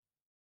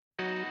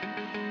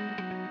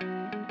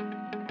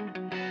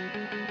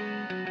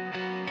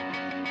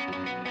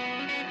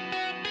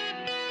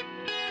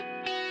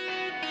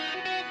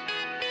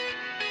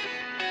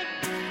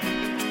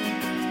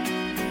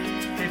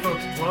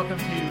Folks, welcome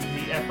to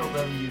the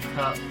FLW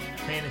Cup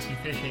Fantasy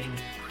Fishing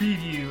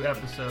Preview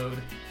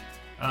episode.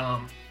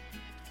 I'm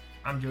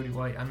Jody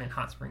White. I'm in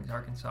Hot Springs,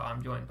 Arkansas.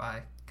 I'm joined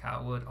by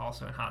Kyle Wood,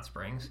 also in Hot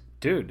Springs.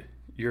 Dude,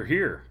 you're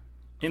here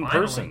in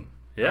Finally, person.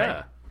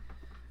 Yeah.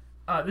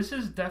 Right? This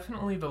is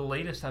definitely the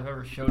latest I've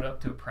ever showed up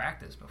to a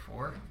practice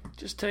before.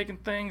 Just taking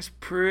things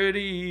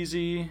pretty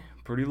easy,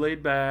 pretty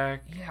laid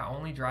back. Yeah,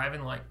 only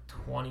driving like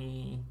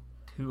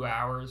 22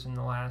 hours in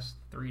the last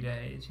 3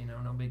 days.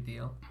 No big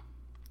deal.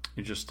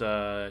 You just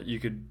you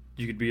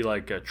could be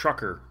like a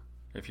trucker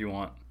if you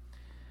want.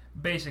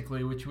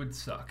 Basically, which would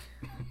suck.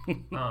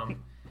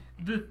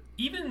 The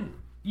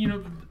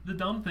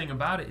dumb thing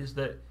about it is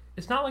that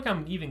it's not like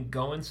I'm even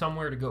going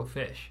somewhere to go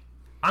fish.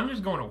 I'm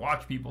just going to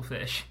watch people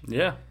fish.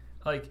 Yeah.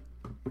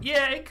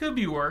 It could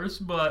be worse,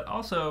 but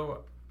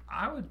also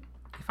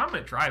if I'm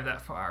going to drive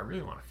that far, I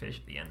really want to fish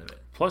at the end of it.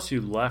 Plus,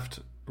 you left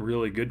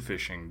really good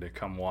fishing to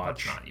come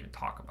watch. Let's not even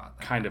talk about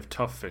that. Kind of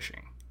tough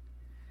fishing.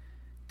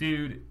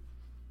 Dude,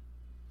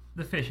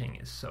 the fishing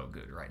is so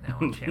good right now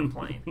in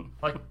Champlain.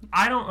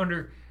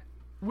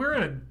 We're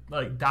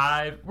gonna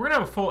dive. We're gonna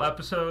have a full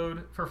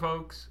episode for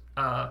folks,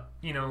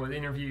 with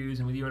interviews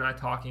and with you and I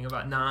talking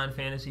about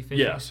non-fantasy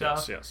fishing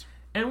stuff. Yes.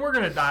 And we're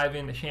gonna dive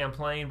into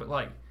Champlain,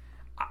 but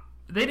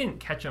they didn't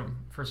catch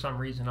them for some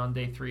reason on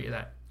day 3 of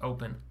that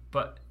open.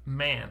 But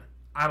man,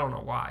 I don't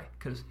know why,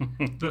 because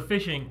the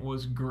fishing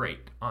was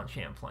great on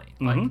Champlain.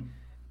 Mm-hmm.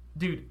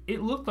 Dude,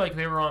 it looked like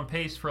they were on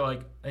pace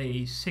for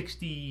a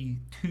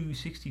 62,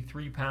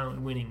 63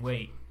 pound winning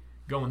weight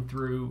going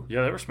through.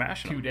 Yeah, they were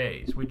smashing 2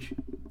 days, which,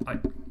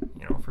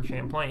 for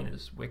Champlain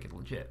is wicked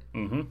legit.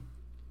 Mm-hmm.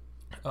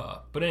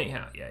 But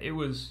anyhow, yeah, it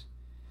was.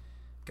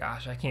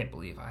 Gosh, I can't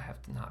believe I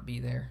have to not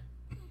be there.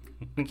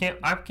 I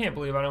can't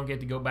believe I don't get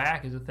to go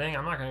back. Is the thing.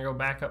 I'm not going to go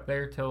back up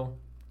there till,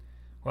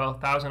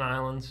 Thousand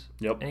Islands.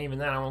 Yep. And even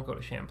then, I won't go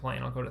to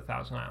Champlain. I'll go to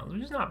Thousand Islands,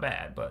 which is not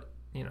bad, but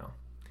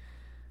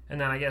And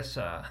then I guess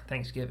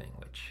Thanksgiving,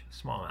 which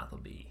smallmouth will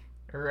be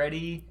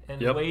ready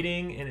and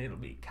waiting, and it'll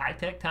be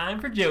Kitech time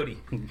for Jody.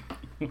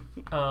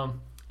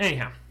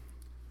 Anyhow,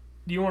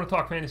 do you want to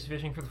talk fantasy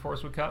fishing for the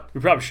Forest Wood Cup? We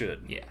probably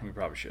should. Yeah. We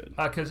probably should.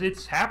 Because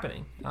it's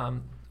happening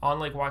on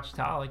Lake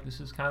Ouachita. This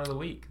is kind of the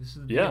week. This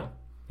is the deal.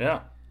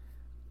 Yeah.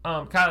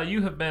 Kyle,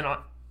 you have been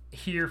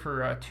here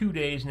for 2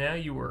 days now.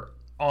 You were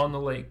on the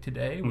lake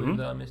today with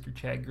Mr.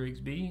 Chad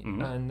Grigsby,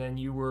 and then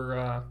you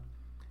were...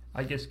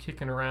 I guess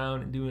kicking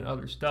around and doing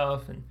other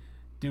stuff and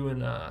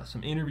doing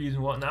some interviews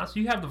and whatnot. So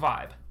you have the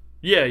vibe.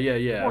 Yeah.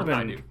 More than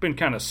I do. Been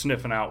kind of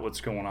sniffing out what's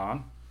going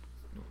on.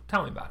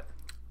 Tell me about it.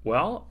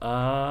 Well,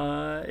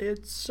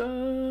 it's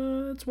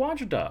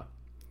Ouachita.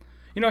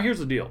 Here's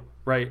the deal,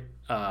 right?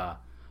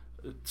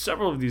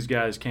 Several of these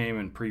guys came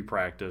and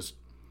pre-practiced.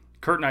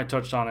 Kurt and I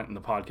touched on it in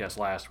the podcast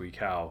last week,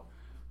 how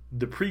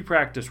the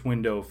pre-practice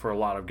window for a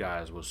lot of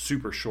guys was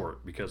super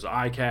short because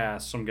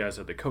ICAST, some guys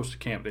at the Costa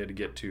camp they had to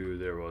get to.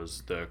 There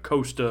was the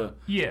Costa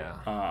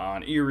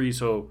on Erie.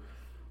 So,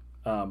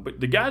 but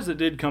the guys that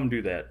did come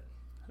do that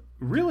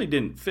really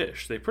didn't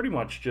fish. They pretty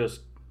much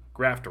just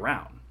graphed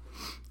around.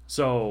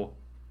 So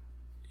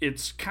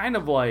it's kind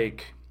of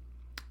like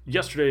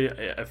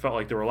yesterday I felt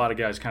like there were a lot of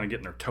guys kind of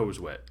getting their toes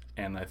wet.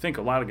 And I think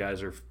a lot of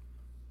guys are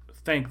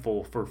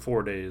thankful for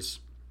 4 days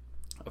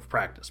of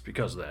practice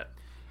because of that.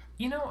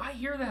 I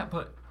hear that,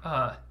 but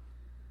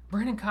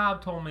Brandon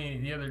Cobb told me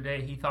the other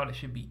day he thought it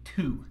should be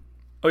 2.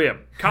 Oh, yeah.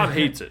 Cobb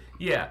hates it.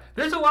 Yeah.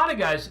 There's a lot of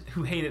guys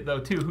who hate it, though,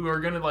 too, who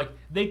are going to,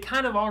 they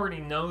kind of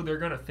already know they're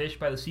going to fish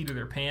by the seat of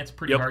their pants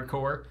pretty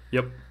hardcore.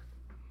 Yep.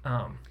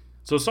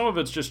 So some of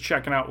it's just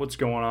checking out what's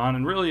going on,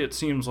 and really it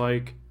seems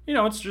like,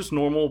 it's just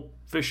normal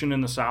fishing in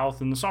the South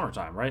in the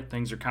summertime, right?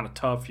 Things are kind of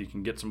tough. You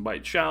can get some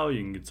bites shallow.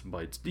 You can get some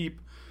bites deep.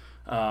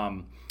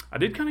 I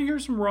did kind of hear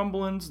some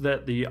rumblings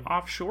that the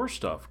offshore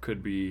stuff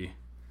could be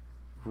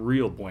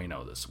real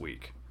bueno this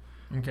week.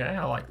 Okay,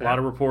 I like that. A lot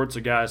of reports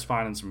of guys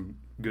finding some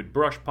good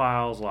brush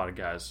piles. A lot of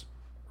guys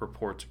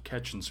reports of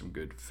catching some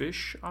good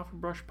fish off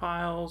of brush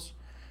piles.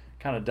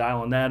 Kind of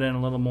dialing that in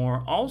a little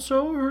more.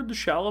 Also, heard the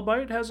shallow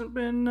bite hasn't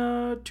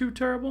been too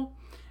terrible.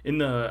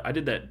 I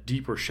did that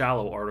deeper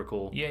shallow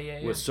article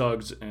with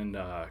Suggs and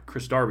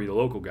Chris Darby, the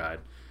local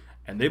guide,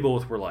 and they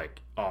both were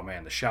like, "Oh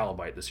man, the shallow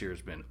bite this year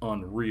has been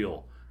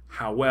unreal."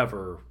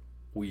 However,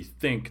 we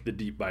think the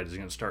deep bite is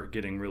going to start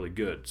getting really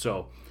good.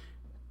 So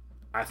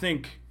I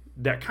think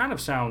that kind of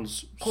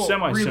sounds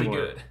semi-similar. Really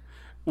good.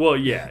 Well,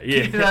 yeah.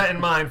 Keep that in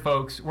mind,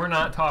 folks. We're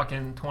not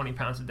talking 20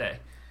 pounds a day.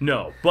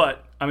 No,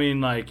 but,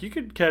 you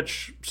could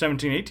catch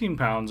 17, 18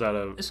 pounds out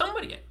of...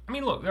 Somebody,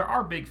 look, there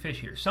are big fish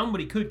here.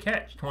 Somebody could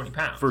catch 20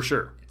 pounds. For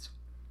sure. It's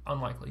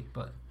unlikely,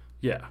 but...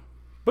 Yeah.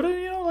 But,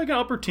 an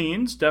upper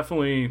teens,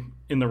 definitely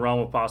in the realm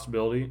of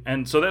possibility.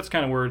 And so that's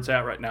kind of where it's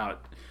at right now.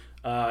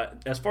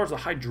 As far as the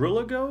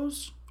hydrilla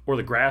goes, or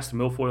the grass, the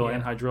milfoil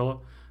and hydrilla,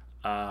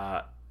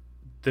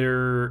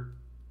 there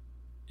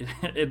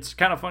it's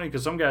kind of funny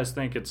because some guys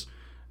think it's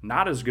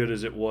not as good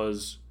as it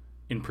was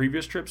in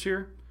previous trips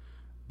here,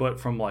 but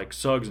from like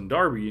Suggs and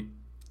Darby,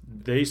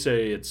 they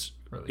say it's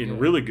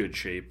really good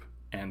shape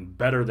and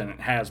better than it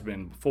has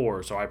been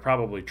before. So I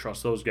probably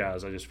trust those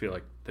guys. I just feel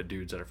like the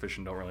dudes that are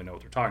fishing don't really know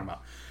what they're talking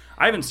about.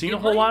 I haven't seen a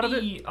whole lot of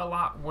it. A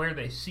lot where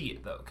they see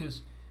it though,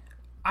 because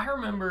I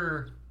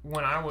remember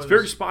when I was it's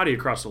very spotty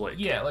across the lake.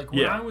 Yeah, like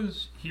when I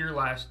was here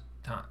last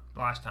time,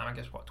 I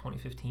guess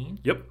 2015.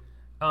 Yep.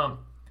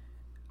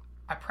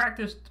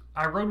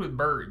 I rode with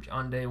Burge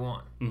on day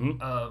one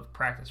of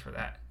practice for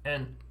that,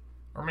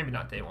 or maybe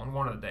not day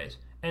one of the days,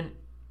 and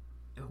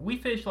we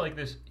fished like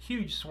this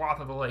huge swath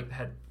of the lake that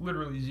had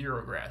literally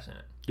zero grass in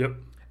it. Yep.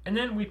 And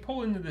then we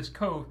pull into this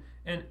cove,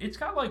 and it's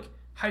got like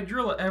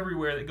hydrilla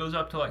everywhere that goes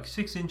up to like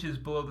 6 inches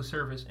below the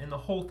surface, and the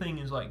whole thing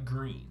is like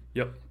green.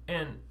 Yep.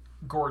 And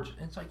gorgeous.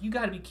 And it's like, you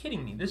got to be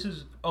kidding me. This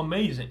is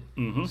amazing.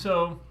 Mm-hmm.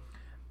 So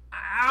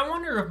I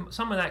wonder if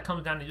some of that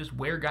comes down to just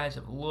where guys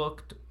have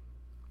looked,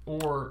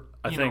 or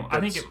I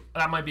think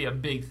that might be a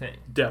big thing.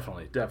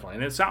 Definitely.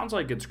 And it sounds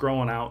like it's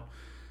growing out.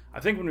 I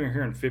think when we were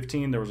here in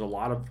 15, there was a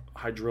lot of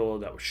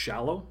hydrilla that was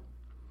shallow.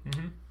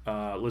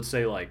 Mm-hmm. Let's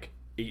say like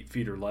 8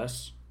 feet or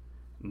less.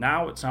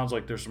 Now it sounds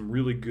like there's some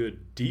really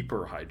good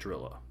deeper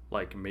hydrilla,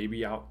 like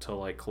maybe out to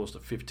like close to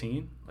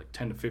 15, like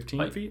 10 to 15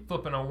 like feet.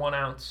 Flipping a 1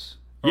 ounce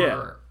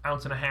or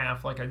ounce and a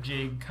half, like a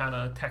jig kind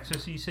of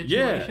Texas-y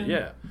situation.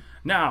 Yeah.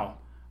 Now,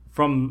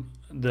 from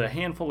the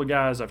handful of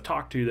guys I've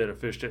talked to that have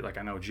fished it, like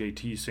I know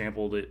JT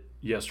sampled it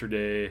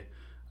yesterday.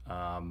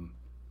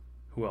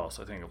 Who else?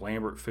 I think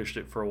Lambert fished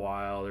it for a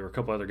while. There were a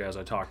couple other guys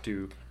I talked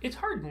to. It's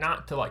hard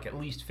not to like at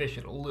least fish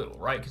it a little,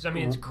 right? Because I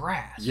mean, it's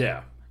grass.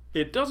 Yeah.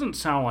 It doesn't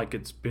sound like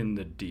it's been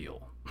the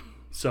deal.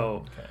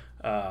 So,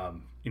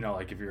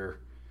 like if you're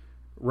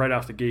right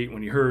off the gate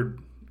when you heard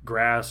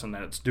grass and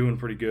that it's doing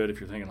pretty good, if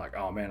you're thinking like,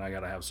 oh man, I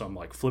got to have some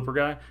like flipper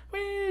guy,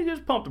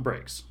 just pump the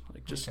brakes.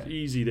 Like just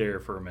easy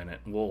there for a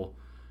minute. We'll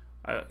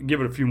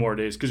give it a few more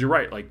days because you're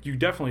right. Like you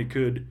definitely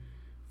could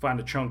find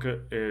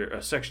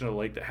a section of the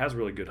lake that has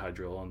really good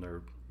hydrilla and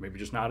they're maybe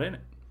just not in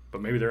it.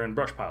 But maybe they're in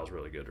brush piles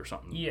really good or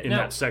something in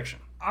that section.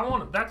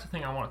 That's the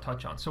thing I want to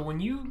touch on. So when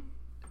you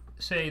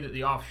say that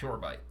the offshore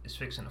bite is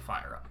fixing to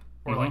fire up,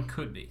 or like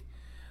could be,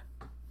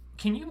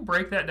 can you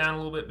break that down a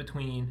little bit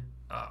between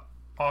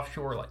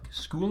offshore like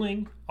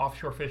schooling,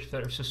 offshore fish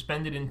that are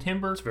suspended in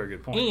timber? That's a very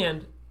good point.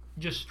 And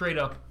just straight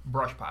up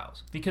brush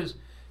piles? Because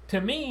to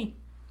me,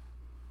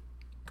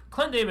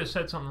 Clint Davis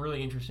said something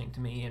really interesting to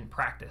me in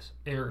practice,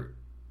 or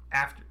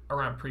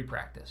around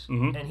pre-practice,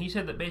 and he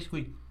said that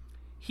basically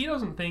he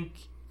doesn't think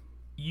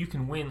you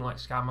can win like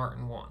Scott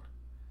Martin won,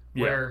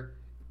 where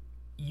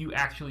you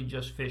actually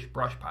just fish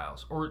brush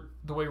piles, or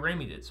the way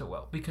Ramey did so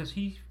well, because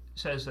he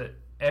says that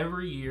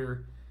every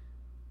year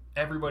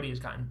everybody has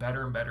gotten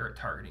better and better at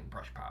targeting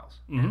brush piles,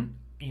 and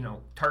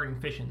targeting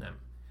fish in them,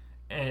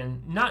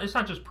 and it's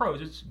not just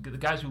pros, it's the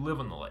guys who live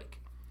on the lake.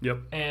 Yep.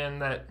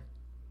 And that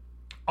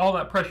all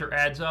that pressure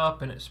adds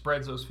up and it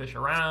spreads those fish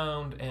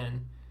around,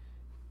 and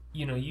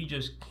you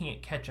just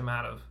can't catch them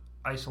out of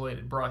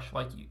isolated brush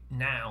like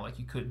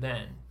you could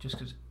then, just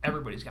because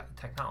everybody's got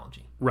the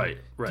technology. Right.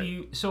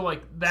 So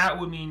like that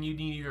would mean you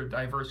need either a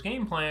diverse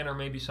game plan or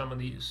maybe some of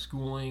these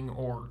schooling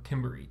or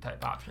timbery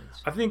type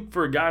options. I think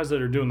for guys that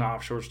are doing the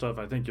offshore stuff,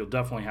 I think you'll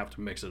definitely have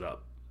to mix it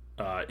up.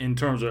 In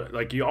terms of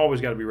like you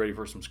always got to be ready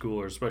for some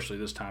schoolers, especially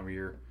this time of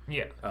year.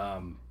 Yeah.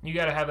 You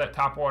got to have that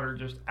top water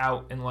just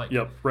out and like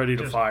ready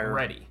to fire.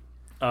 Ready.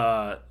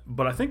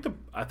 But I think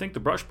the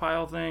brush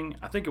pile thing,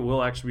 I think it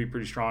will actually be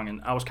pretty strong.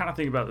 And I was kind of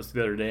thinking about this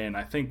the other day, and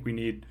I think we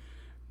need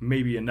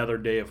maybe another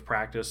day of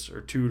practice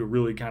or two to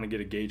really kind of get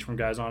a gauge from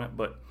guys on it.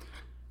 But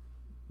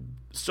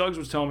Suggs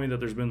was telling me that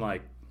there's been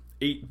like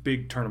 8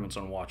 big tournaments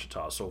on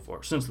Ouachita so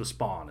far since the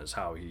spawn, is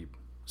how he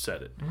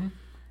said it. Mm-hmm.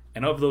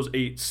 And of those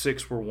 8,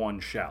 6 were won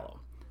shallow.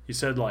 He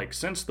said like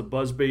since the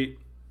buzzbait,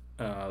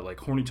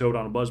 like horny toad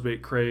on a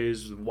buzzbait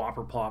craze,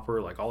 whopper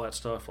plopper, like all that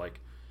stuff, like.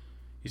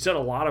 He said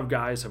a lot of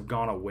guys have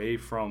gone away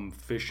from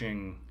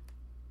fishing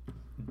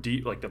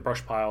deep, like the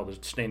brush pile, the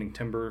standing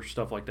timber,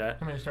 stuff like that.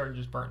 I mean, they started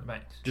just burning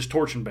banks. Just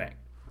torch and bank.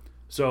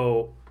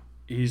 So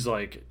he's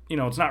like,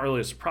 it's not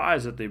really a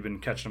surprise that they've been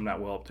catching them that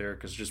well up there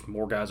because just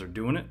more guys are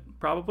doing it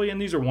probably. And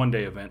these are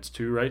one-day events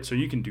too, right? So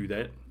you can do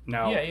that.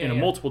 Now, in a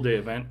multiple-day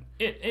event.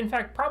 In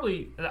fact,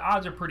 probably the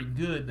odds are pretty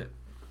good that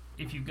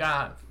if you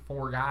got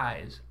 4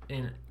 guys,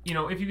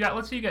 if you got,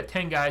 let's say you got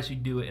 10 guys who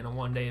do it in a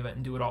one-day event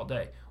and do it all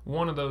day,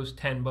 one of those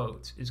 10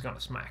 boats is going to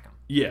smack them.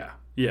 Yeah.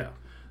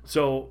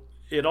 So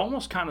it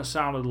almost kind of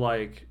sounded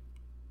like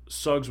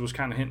Suggs was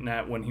kind of hinting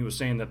at when he was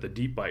saying that the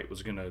deep bite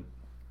was going to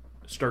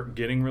start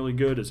getting really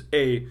good is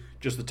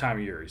just the time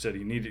of year. He said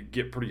he needed to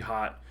get pretty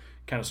hot,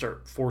 kind of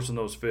start forcing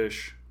those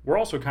fish. We're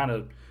also kind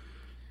of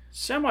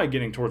semi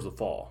getting towards the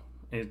fall.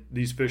 And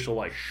these fish will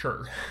like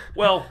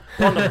well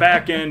on the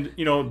back end,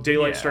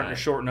 daylight's starting to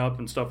shorten up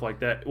and stuff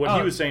like that. What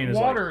he was saying is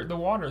the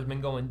water's been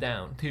going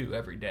down too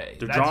every day.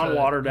 They're drawing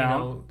water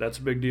down. That's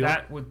a big deal.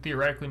 That would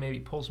theoretically maybe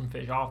pull some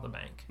fish off the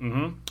bank.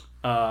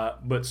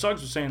 Mm-hmm. But Suggs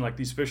was saying like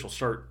these fish will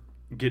start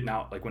getting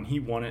out. Like when he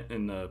won it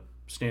in the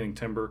standing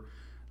timber,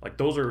 like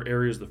those are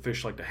areas the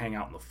fish like to hang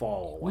out in the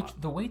fall a lot. Which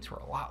the weights were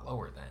a lot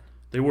lower then.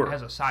 They were.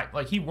 As a side,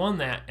 like he won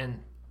that,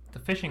 and the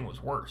fishing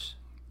was worse.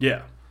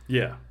 Yeah,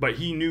 yeah. But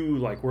he knew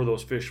like where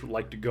those fish would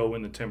like to go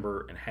in the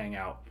timber and hang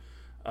out.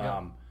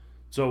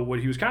 So what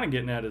he was kind of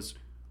getting at is,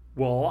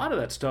 well, a lot of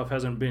that stuff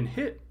hasn't been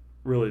hit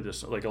really.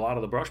 This like a lot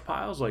of the brush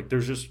piles, like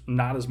there's just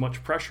not as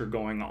much pressure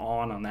going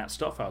on that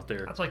stuff out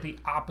there. That's like the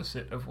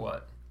opposite of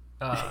what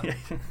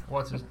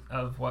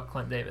what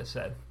Clint Davis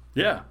said.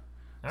 Yeah.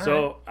 All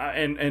so right.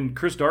 And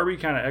Chris Darby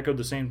kind of echoed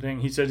the same thing.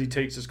 He says he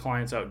takes his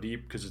clients out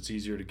deep because it's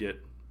easier to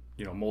get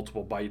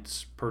multiple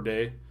bites per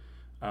day.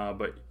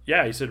 But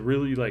yeah, he said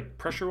really like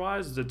pressure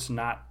wise, it's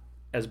not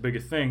as big a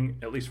thing,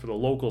 at least for the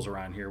locals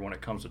around here when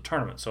it comes to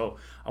tournaments. So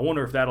I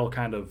wonder if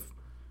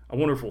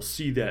we'll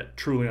see that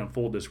truly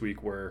unfold this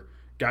week where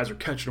guys are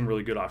catching them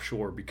really good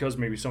offshore because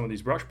maybe some of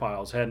these brush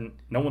piles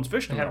no one's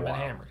fished them in a while.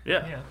 Hammered.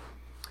 Yeah,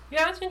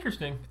 that's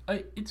interesting.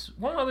 It's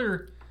one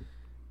other,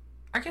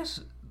 I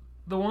guess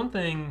the one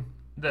thing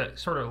that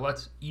sort of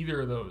lets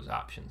either of those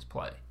options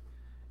play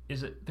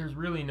is that there's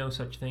really no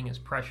such thing as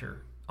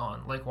pressure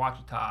on Lake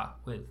Ouachita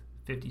with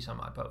 50 some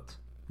odd boats.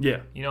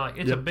 Yeah.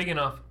 It's a big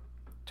enough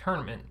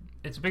tournament.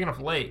 It's a big enough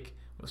lake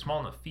with a small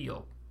enough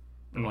field.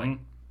 And like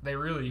they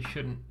really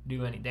shouldn't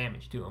do any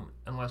damage to them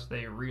unless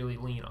they really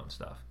lean on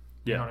stuff.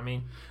 You know what I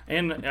mean?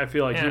 And I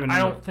feel like I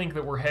don't think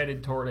that we're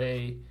headed toward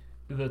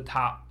the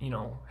top,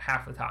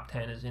 half the top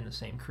 10 is in the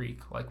same creek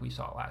like we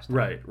saw last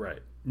time. Right.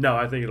 No,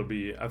 I think it'll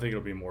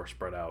be more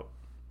spread out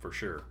for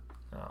sure.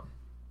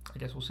 I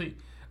guess we'll see.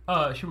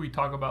 Should we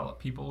talk about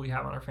people we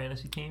have on our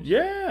fantasy teams?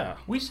 Yeah.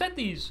 We set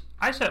these.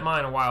 I set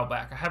mine a while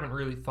back. I haven't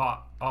really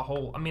thought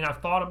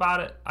I've thought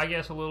about it, I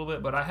guess, a little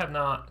bit, but I have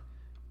not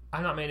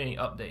made any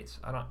updates.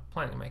 I'm not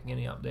planning on making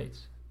any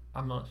updates.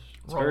 I'm not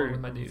rolling with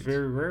my dudes.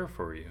 Very rare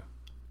for you.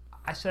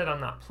 I said I'm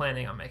not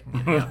planning on making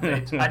any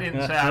updates. I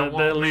didn't say I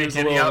won't make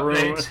any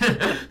updates.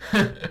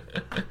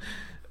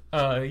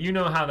 You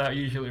know how that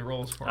usually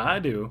rolls for me. I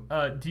do.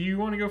 Do you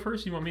want to go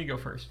first? Or do you want me to go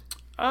first?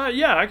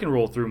 Yeah, I can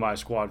roll through my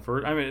squad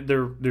first. I mean,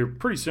 they're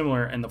pretty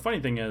similar, and the funny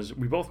thing is,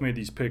 we both made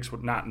these picks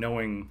with not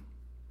knowing,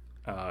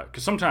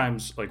 because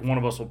sometimes like one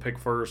of us will pick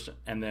first,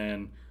 and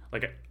then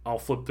like I'll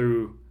flip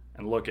through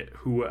and look at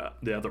who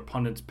the other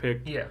pundits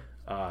picked. Yeah.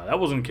 That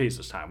wasn't the case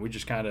this time. We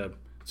just kind of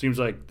seems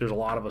like there's a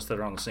lot of us that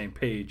are on the same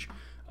page.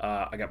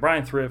 I got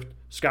Brian Thrift,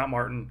 Scott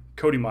Martin,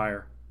 Cody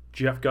Meyer,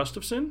 Jeff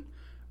Gustafson,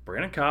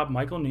 Brandon Cobb,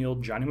 Michael Neal,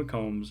 Johnny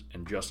McCombs,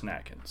 and Justin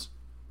Atkins.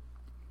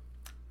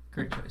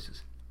 Great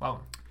choices. Wow.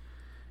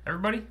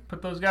 Everybody,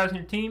 put those guys in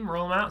your team,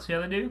 roll them out, see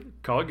how they do.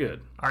 Call it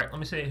good. All right, let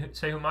me say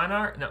who mine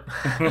are.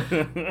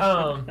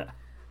 No.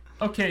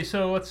 Okay,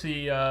 so let's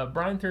see.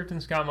 Brian Thrift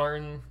and Scott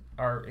Martin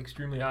are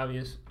extremely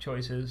obvious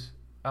choices.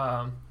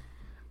 On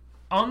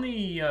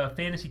the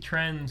fantasy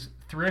trends,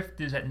 Thrift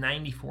is at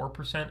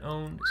 94%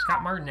 owned.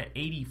 Scott Martin at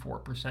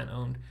 84%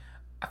 owned.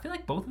 I feel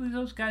like both of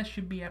those guys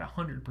should be at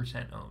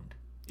 100% owned.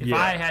 If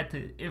I had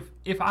to,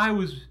 if I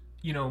was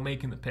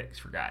making the picks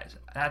for guys,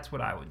 that's what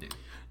I would do.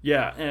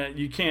 Yeah, and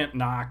you can't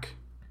knock,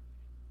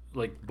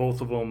 like,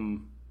 both of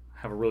them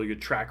have a really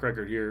good track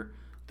record here.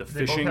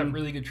 They both have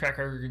really good track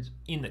records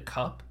in the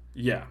Cup.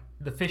 Yeah.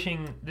 The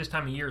fishing this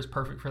time of year is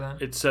perfect for them.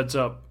 It sets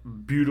up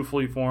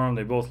beautifully for them.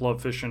 They both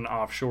love fishing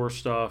offshore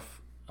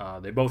stuff.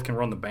 They both can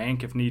run the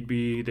bank if need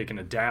be. They can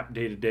adapt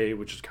day to day,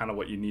 which is kind of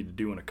what you need to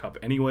do in a Cup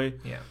anyway.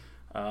 Yeah.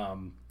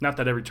 Not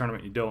that every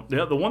tournament you don't.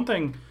 The one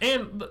thing...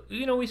 And,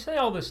 we say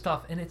all this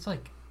stuff, and it's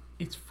like...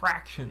 It's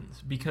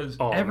fractions because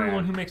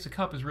everyone who makes the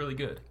Cup is really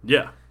good.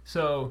 Yeah.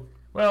 So,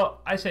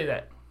 I say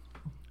that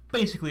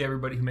basically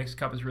everybody who makes the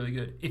Cup is really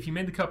good. If you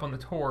made the Cup on the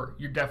tour,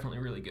 you're definitely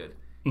really good.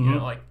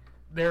 Mm-hmm.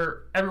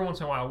 Every once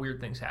in a while weird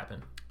things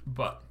happen,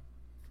 but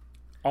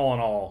all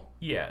in all,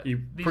 yeah, these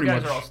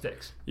guys are all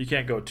sticks. You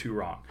can't go too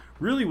wrong.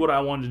 Really, what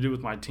I wanted to do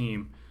with my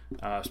team,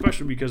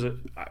 especially because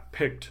I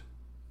picked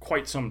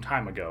quite some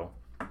time ago,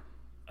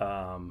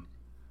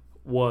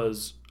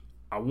 was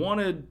I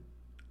wanted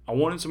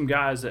some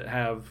guys that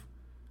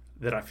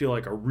I feel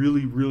like are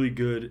really, really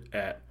good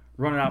at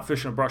running out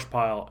fishing a brush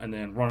pile and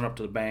then running up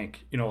to the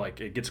bank.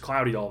 Like it gets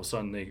cloudy all of a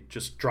sudden, they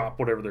just drop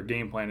whatever their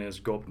game plan is,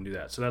 go up and do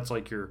that. So that's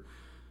like your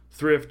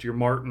Thrift, your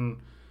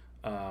Martin.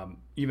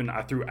 Even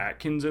I threw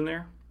Atkins in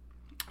there.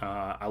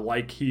 I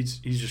like he's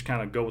just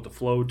kind of go with the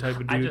flow type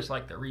of dude. I just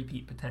like the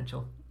repeat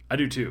potential. I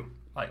do too.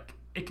 Like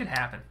it could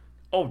happen.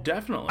 Oh,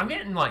 definitely. I'm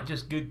getting like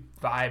just good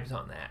vibes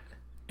on that.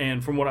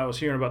 And from what I was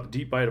hearing about the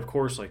deep bite, of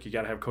course, like you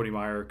got to have Cody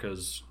Meyer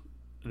because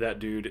that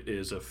dude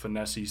is a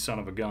finessey son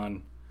of a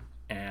gun,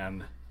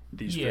 and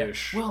these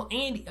fish. Well,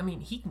 Andy, I mean,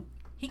 he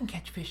can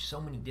catch fish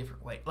so many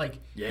different ways. Like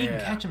he can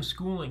catch them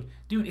schooling,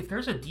 dude. If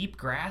there's a deep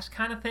grass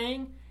kind of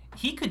thing,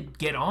 he could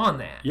get on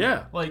that.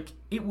 Yeah, like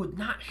it would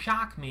not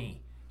shock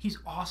me. He's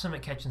awesome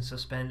at catching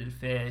suspended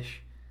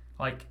fish.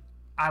 Like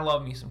I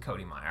love me some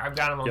Cody Meyer. I've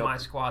got him on my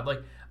squad.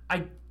 Like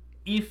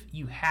if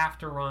you have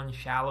to run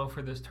shallow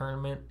for this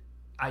tournament,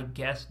 I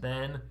guess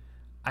then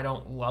I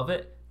don't love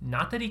it.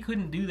 Not that he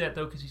couldn't do that,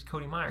 though, because he's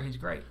Cody Meyer. He's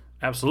great.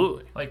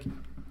 Absolutely. Like,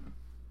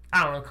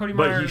 I don't know. Cody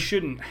Meyer. But he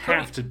shouldn't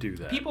have to do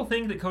that. People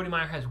think that Cody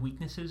Meyer has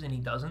weaknesses, and he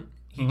doesn't.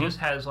 He just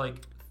has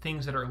like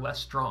things that are less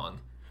strong.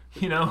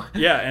 You know?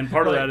 Yeah, and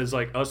part of that is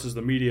like us as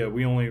the media,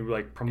 we only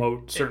like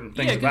promote certain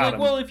things about him.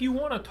 Well, if you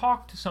want to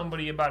talk to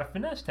somebody about a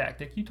finesse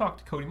tactic, you talk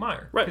to Cody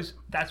Meyer. Right. Because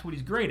that's what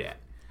he's great at.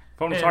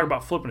 If I want to talk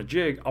about flipping a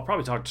jig, I'll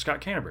probably talk to Scott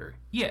Canterbury.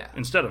 Yeah.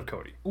 Instead of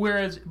Cody.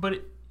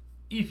 But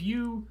if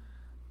you...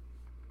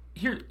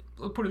 Here,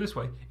 let's put it this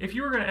way. If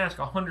you were going to ask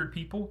 100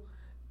 people,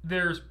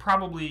 there's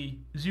probably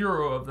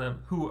 0 of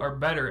them who are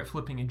better at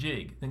flipping a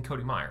jig than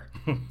Cody Meyer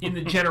in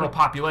the general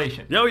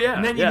population. Oh, yeah.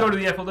 And then you go to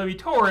the FLW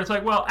Tour, and it's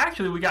like, well,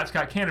 actually, we got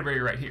Scott Canterbury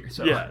right here.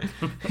 So, yeah.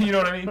 You know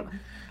what I mean?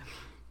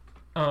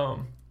 All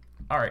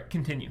right,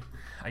 continue,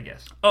 I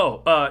guess.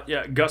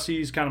 Yeah,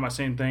 Gussie's kind of my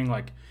same thing.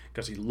 Like,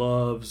 Gussie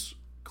loves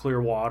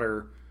clear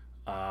water.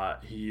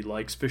 He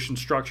likes fishing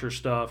structure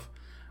stuff.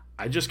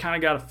 I just kind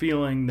of got a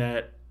feeling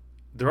that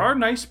there are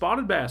nice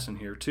spotted bass in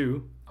here,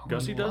 too.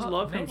 Gussie does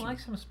love him. He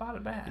likes some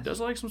spotted bass. He does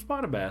like some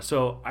spotted bass.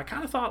 So I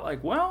kind of thought,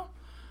 like, well,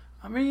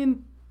 I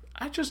mean,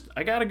 I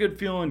got a good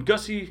feeling.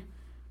 Gussie,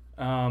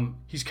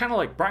 he's kind of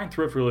like Brian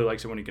Thrift really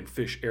likes it when he can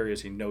fish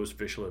areas he knows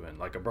fish live in,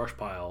 like a brush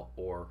pile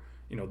or,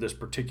 this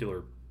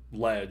particular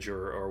ledge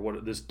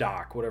or this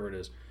dock, whatever it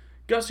is.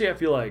 Gussie, I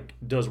feel like,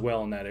 does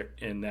well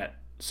in that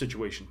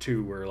situation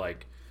too, where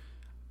like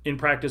in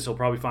practice he'll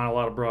probably find a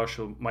lot of brush.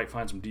 He might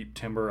find some deep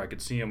timber. I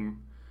could see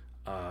him.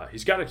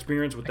 He's got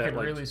experience with that,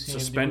 like, really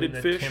suspended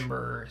him doing the fish.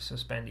 Timber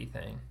suspendy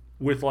thing.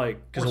 With, like,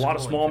 because a lot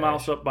of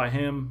smallmouths up by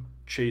him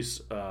chase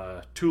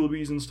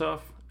tulibies and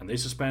stuff, and they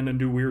suspend and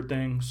do weird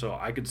things, so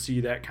I could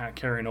see that kind of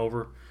carrying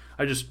over.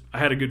 I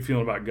had a good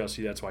feeling about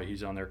Gussie. That's why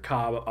he's on there.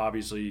 Cobb,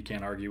 obviously, you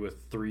can't argue with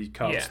 3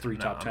 Cubs, 3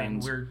 top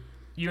 10s.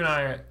 You and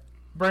I,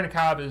 Brandon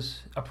Cobb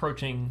is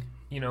approaching,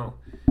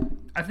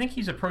 I think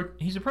he's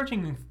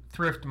approaching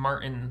Thrift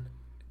Martin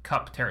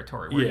Cup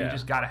territory where you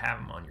just got to have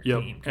him on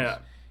your team. Yeah.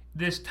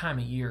 This time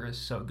of year is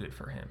so good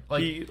for him.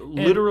 Like, he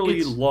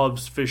literally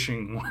loves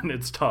fishing when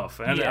it's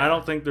tough. And I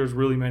don't think there's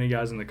really many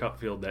guys in the Cup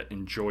field that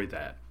enjoy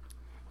that.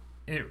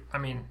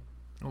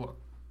 Look,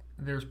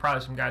 there's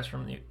probably some guys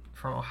from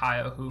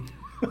Ohio who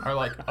are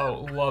like,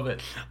 oh, love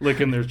it.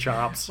 Licking their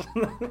chops.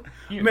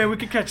 Man, we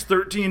could catch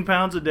 13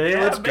 pounds a day.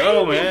 Yeah, Let's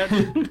go,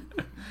 man.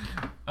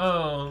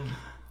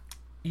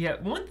 Yeah,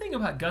 one thing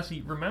about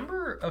Gussie,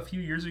 remember a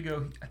few years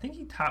ago, I think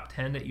he top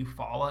 10'd at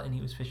Eufaula and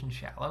he was fishing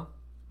shallow?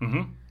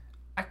 Mm-hmm.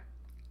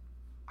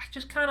 I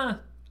just kind of,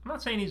 I'm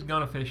not saying he's going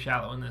to fish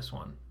shallow in this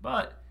one,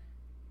 but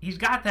he's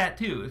got that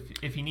too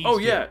if he needs to. Oh,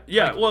 yeah.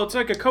 Yeah, well, it's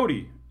like a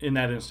Cody in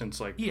that instance.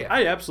 Like,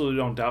 I absolutely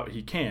don't doubt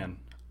he can.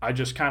 I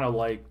just kind of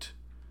liked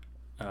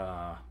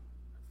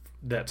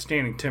that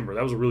standing timber.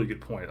 That was a really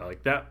good point.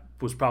 Like, that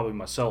was probably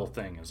my sell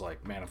thing is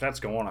like, man, if that's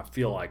going, I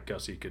feel like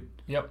Gussie could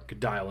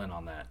dial in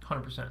on that.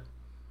 100%.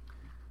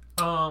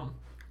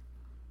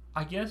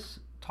 I guess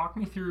talk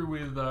me through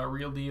with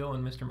Real Deal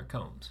and Mr.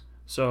 McCombs.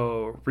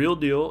 So Real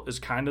Deal is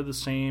kind of the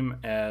same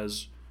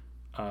as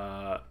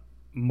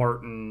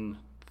Martin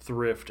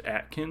Thrift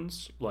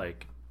Atkins,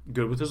 like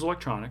good with his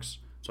electronics.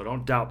 So I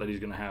don't doubt that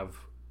he's going to have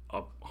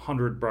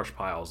 100 brush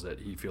piles that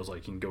he feels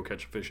like he can go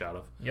catch a fish out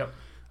of. Yep.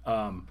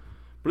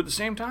 But at the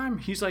same time,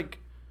 he's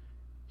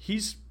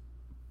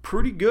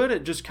pretty good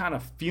at just kind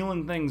of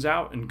feeling things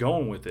out and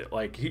going with it.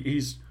 Like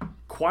he's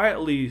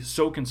quietly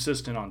so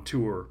consistent on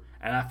tour,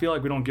 and I feel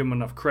like we don't give him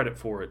enough credit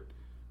for it.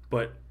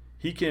 But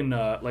he can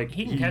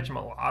catch them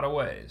a lot of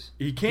ways.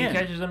 He can. He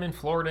catches them in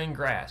Florida in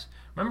grass.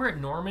 Remember at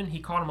Norman, he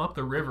caught them up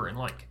the river in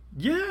like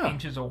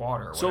inches of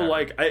water. Or so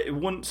like it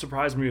wouldn't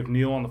surprise me if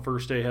Neil on the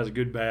first day has a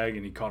good bag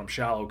and he caught them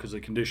shallow because the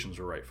conditions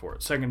were right for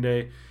it. Second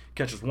day,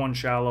 catches one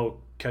shallow,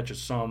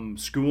 catches some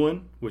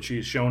schooling, which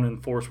he's shown in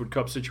Forest Wood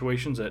Cup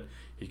situations that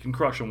he can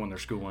crush them when they're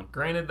schooling.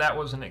 Granted, that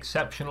was an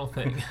exceptional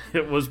thing.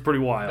 It was pretty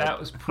wild. That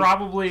was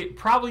probably.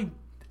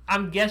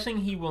 I'm guessing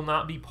he will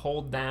not be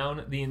pulled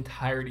down the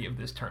entirety of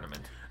this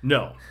tournament.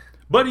 No.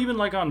 But even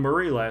like on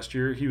Murray last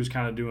year, he was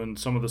kind of doing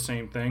some of the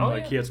same thing.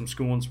 He had some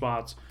schooling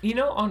spots.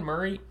 On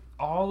Murray,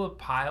 all the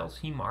piles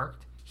he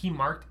marked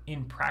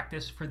in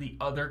practice for the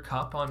other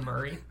cup on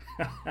Murray.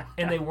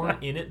 And they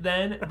weren't in it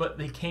then, but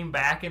they came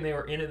back and they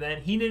were in it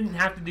then. He didn't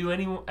have to do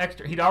any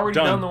extra. He'd already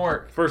done the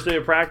work. First day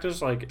of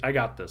practice, like, I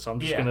got this. I'm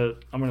just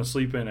gonna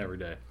sleep in every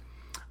day.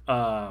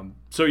 The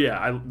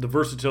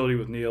versatility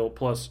with Neil,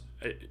 plus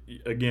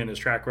again his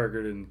track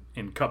record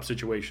in cup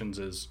situations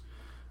is.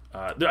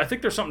 I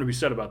think there's something to be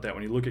said about that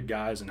when you look at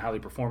guys and how they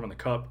perform in the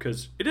cup,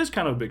 because it is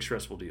kind of a big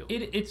stressful deal.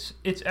 It's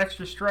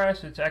extra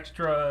stress. It's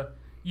extra.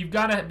 You've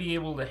got to be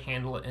able to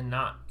handle it and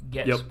not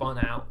get spun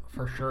out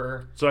for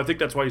sure. So I think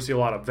that's why you see a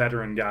lot of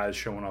veteran guys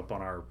showing up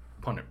on our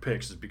pundit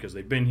picks, is because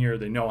they've been here,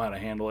 they know how to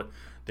handle it,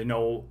 they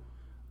know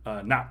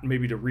not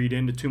maybe to read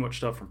into too much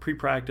stuff from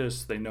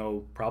pre-practice, they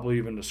know probably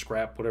even to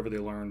scrap whatever they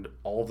learned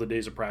all of the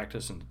days of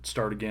practice and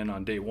start again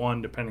on day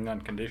one depending on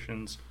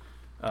conditions.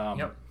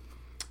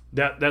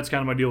 That's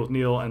kind of my deal with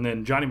Neil. And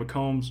then Johnny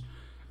McCombs,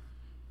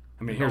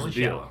 I mean, here's the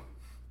deal. Shallow.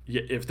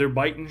 Yeah, if they're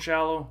biting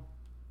shallow,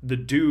 the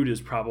dude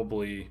is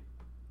probably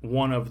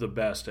one of the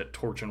best at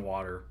torching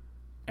water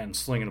and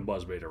slinging a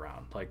buzzbait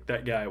around. Like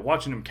that guy,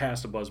 watching him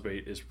cast a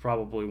buzzbait is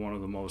probably one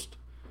of the most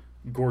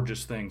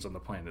gorgeous things on the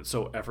planet. It's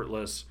so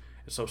effortless.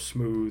 It's so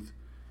smooth.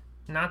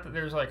 Not that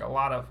there's like a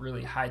lot of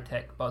really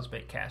high-tech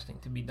buzzbait casting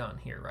to be done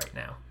here right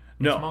now.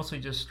 No. It's mostly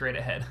just straight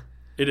ahead.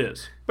 It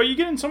is. But you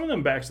get in some of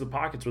them backs of the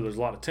pockets where there's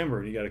a lot of timber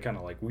and you got to kind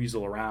of like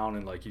weasel around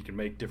and like you can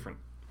make different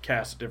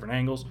casts at different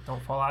angles.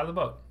 Don't fall out of the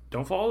boat.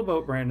 Don't fall out of the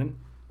boat, Brandon.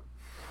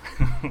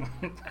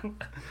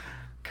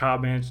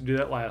 Cobb managed to do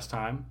that last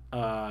time.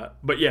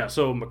 But yeah,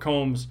 so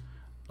McCombs,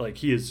 like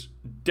he is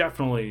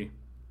definitely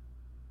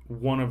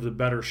one of the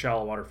better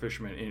shallow water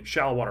fishermen,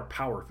 shallow water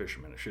power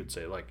fishermen, I should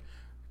say. Like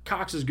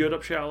Cox is good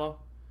up shallow,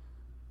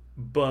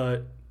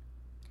 but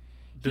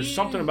there's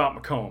something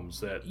about McCombs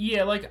that...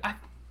 Yeah, like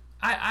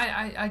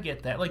I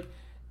get that. Like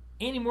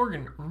Andy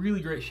Morgan,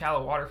 really great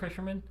shallow water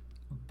fisherman,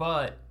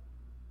 but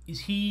is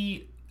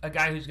he a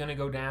guy who's going to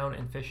go down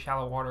and fish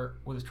shallow water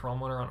with his trolling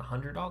motor on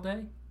 100 all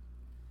day?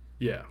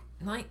 Yeah.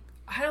 Like,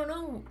 I don't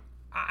know.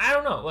 I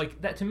don't know.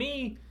 Like, that to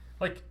me,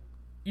 like,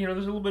 you know,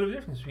 there's a little bit of a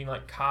difference between,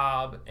 like,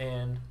 Cobb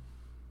and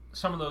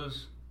some of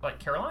those, like,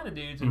 Carolina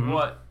dudes and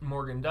what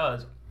Morgan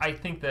does. I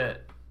think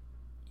that,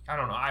 I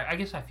don't know. I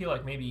guess I feel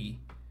like maybe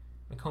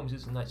McCombs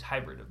is a nice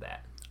hybrid of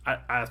that.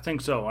 I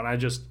think so.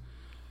 And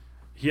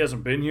he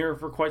hasn't been here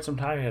for quite some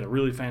time. He had a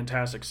really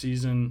fantastic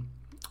season.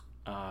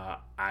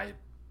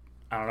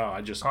 I don't know.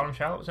 I just Caught him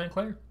shallow at St.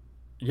 Clair.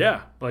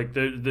 Yeah, like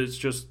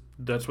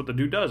that's what the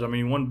dude does. I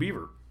mean, he won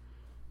Beaver.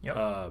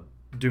 Yep.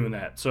 Doing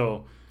that.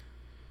 So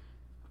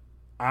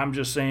I'm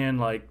just saying,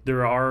 like,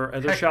 there are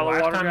other shallow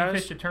last water time guys. he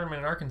fished a tournament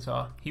in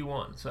Arkansas, he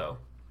won. So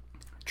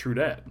True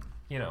that.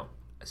 you know,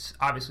 it's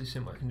obviously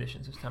similar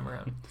conditions this time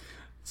around.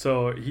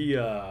 So he,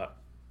 I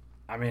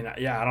mean,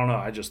 yeah, I don't know.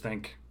 I just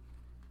think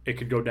it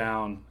could go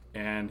down,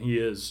 and he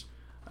is.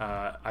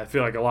 I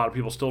feel like a lot of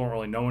people still don't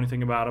really know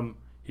anything about him.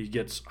 He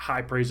gets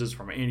high praises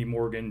from Andy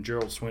Morgan,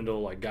 Gerald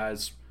Swindle. Like,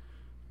 guys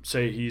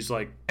say he's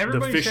like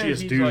Everybody the fishiest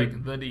says he's dude.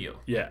 like the deal.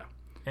 Yeah.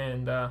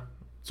 And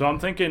So I'm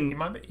he thinking,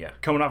 might be, yeah.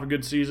 coming off a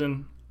good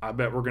season, I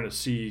bet we're going to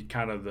see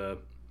kind of the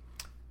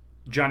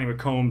Johnny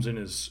McCombs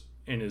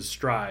in his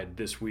stride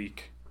this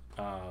week.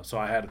 So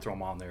I had to throw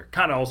him on there.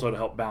 Kind of also to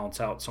help balance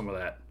out some of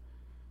that.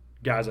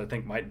 Guys I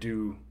think might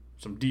do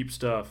some deep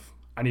stuff.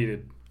 I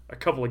needed a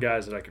couple of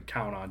guys that I could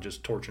count on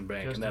just torch and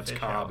bank, Just and to that's fish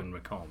Cobb out. and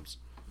McCombs.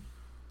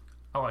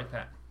 I like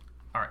that.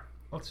 All right,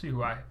 let's see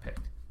who I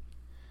picked.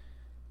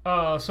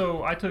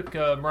 So I took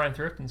Brian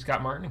Thrift and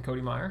Scott Martin and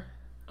Cody Meyer.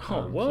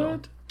 Oh,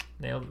 what? So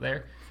nailed it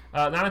there.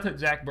 Then I took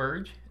Zach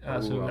Burge. So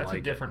Ooh, that's I like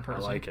a different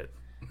person. I like it.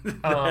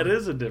 That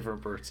is a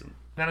different person.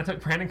 Then I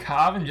took Brandon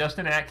Cobb and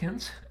Justin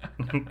Atkins.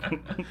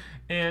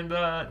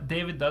 And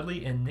David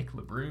Dudley and Nick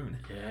LeBrun.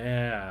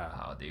 Yeah.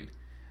 Oh, dude.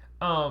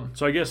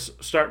 So I guess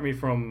start me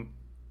from,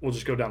 we'll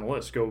just go down the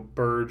list. Go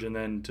Burge and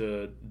then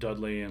to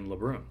Dudley and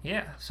LeBrun.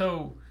 Yeah,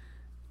 so...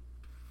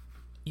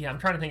 Yeah, I'm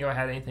trying to think if I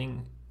had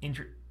anything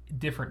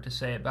different to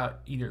say about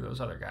either of those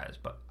other guys,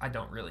 but I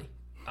don't really.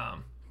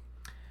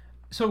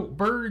 So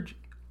Burge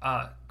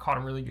caught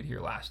him really good here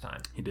last time.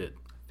 He did.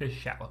 Fish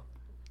shallow.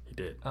 He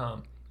did.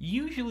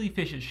 Usually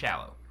fishes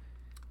shallow.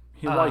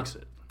 He likes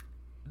it.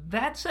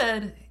 That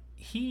said,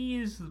 he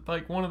is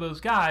like one of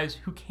those guys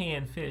who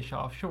can fish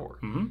offshore.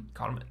 Mm-hmm.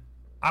 Caught him at,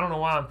 I don't know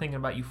why I'm thinking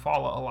about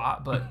Eufaula a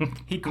lot, but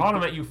he caught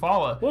him at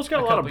Eufaula. Well, it's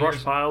got a lot of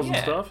brush piles and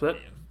Yeah. stuff. That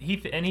He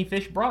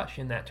fished brush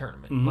in that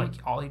tournament. Mm-hmm. Like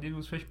all he did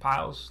was fish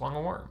piles, slung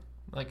a worm.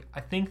 Like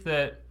I think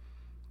that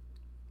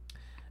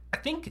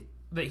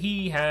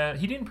he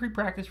didn't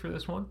pre-practice for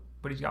this one,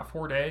 but he's got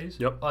 4 days.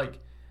 Yep. Like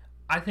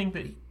I think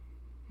that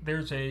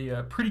there's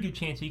a pretty good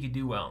chance he could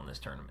do well in this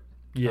tournament.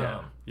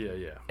 yeah.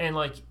 And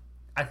like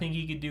I think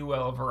he could do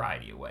well a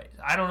variety of ways.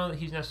 I don't know that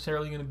he's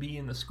necessarily going to be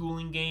in the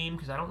schooling game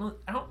because I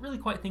don't really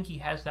quite think he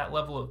has that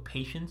level of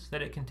patience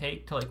that it can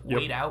take to like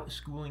wait out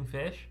schooling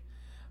fish.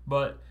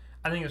 But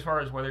I think as far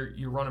as whether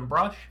you're running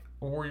brush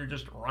or you're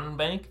just running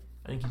bank,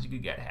 I think he's a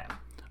good guy to have.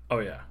 Oh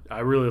yeah, I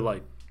really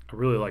like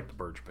the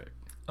Burge pick.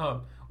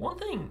 One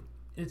thing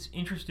that's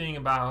interesting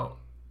about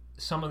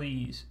some of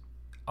these,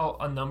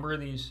 a number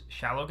of these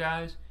shallow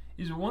guys,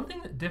 is one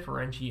thing that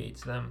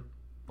differentiates them,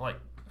 like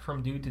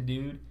from dude to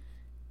dude,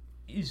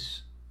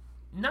 is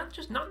not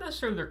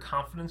necessarily their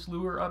confidence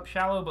lure up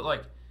shallow, but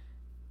like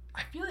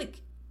I feel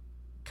like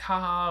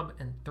Cobb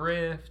and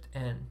Thrift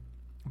and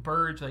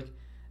Burge, like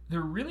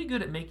they're really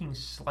good at making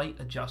slight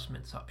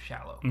adjustments up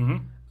shallow.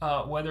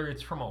 Mm-hmm. Whether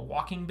it's from a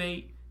walking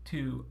bait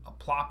to a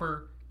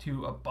plopper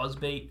to a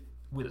buzzbait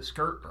with a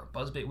skirt or a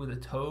buzzbait with a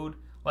toad,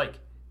 like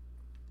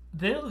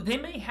they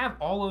may have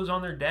all those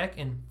on their deck,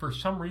 and for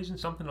some reason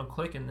something will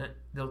click and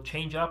they'll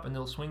change up and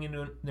they'll swing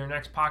into their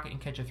next pocket and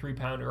catch a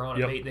 3-pounder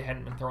on a bait they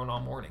hadn't been throwing all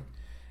morning.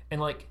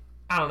 And like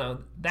I don't know,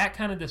 that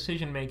kind of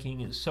decision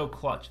making is so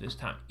clutch this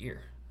time of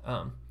year.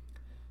 So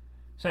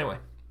anyway,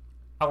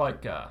 I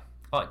like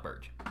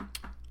Burge.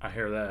 I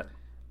hear that.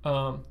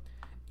 And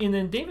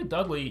then David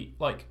Dudley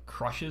like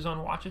crushes on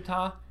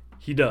Ouachita.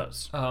 He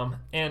does.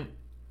 And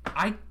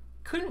I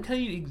couldn't tell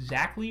you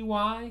exactly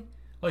why.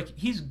 Like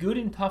he's good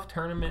in tough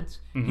tournaments.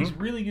 Mm-hmm. He's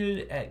really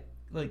good at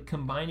like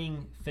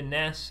combining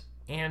finesse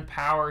and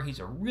power. He's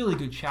a really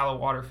good shallow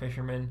water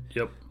fisherman.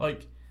 Yep.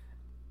 Like,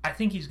 I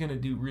think he's going to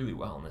do really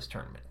well in this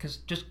tournament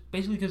because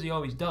he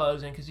always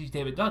does, and because he's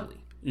David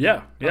Dudley.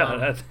 Yeah.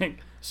 I think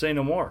say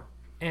no more.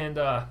 And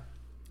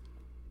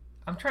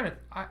I'm trying to.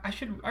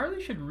 I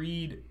really should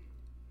read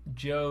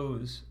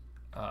Joe's.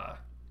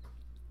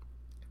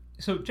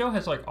 So Joe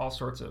has like all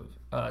sorts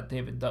of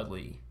David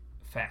Dudley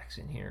facts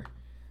in here.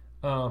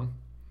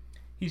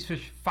 He's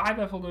fished 5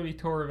 FLW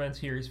Tour events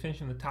here. He's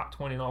finished in the top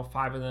 20 in all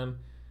 5 of them,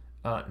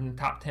 in the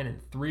top 10 in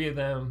 3 of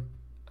them.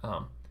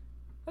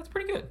 That's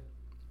pretty good.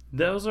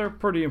 Those are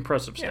pretty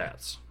impressive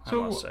stats.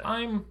 So I must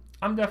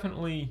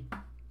say.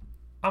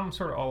 I'm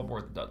sort of all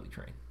aboard the Dudley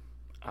train.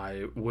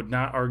 I would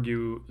not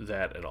argue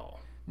that at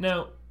all.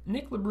 Now,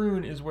 Nick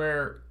LeBrun is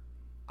where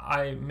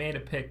I made a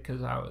pick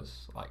because I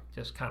was like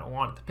just kind of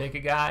wanted to pick a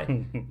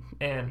guy.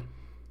 And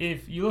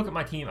if you look at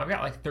my team, I've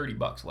got like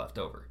 $30 left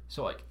over.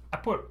 So like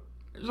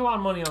there's a lot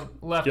of money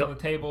left on the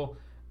table.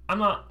 I'm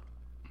not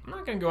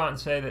going to go out and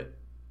say that,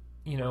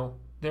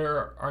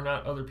 there are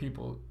not other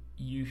people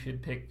you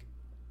should pick.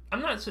 I'm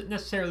not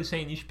necessarily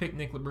saying you should pick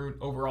Nick LeBrun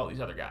over all these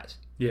other guys.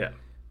 Yeah.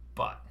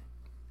 But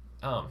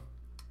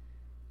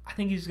I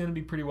think he's going to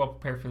be pretty well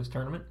prepared for this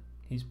tournament.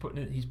 He's put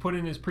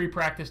in his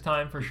pre-practice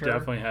time for sure.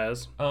 Definitely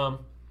has.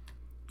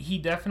 He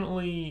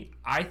definitely,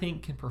 I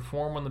think, can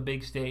perform on the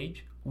big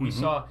stage. We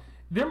saw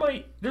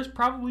there's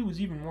probably was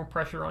even more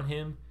pressure on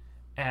him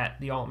at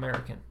the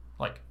All-American.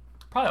 Like,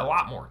 probably a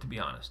lot more, to be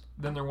honest,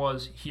 than there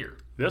was here.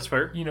 That's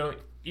fair.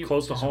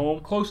 Close to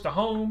home. Close to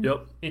home.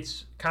 Yep.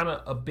 It's kind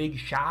of a big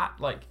shot.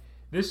 Like,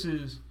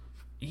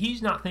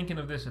 he's not thinking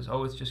of this as,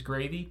 it's just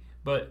gravy.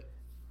 But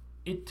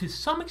it, to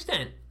some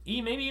extent,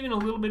 maybe even a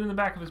little bit in the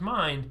back of his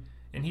mind,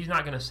 and he's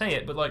not going to say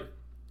it, but, like,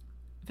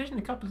 fishing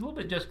the cup is a little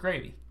bit just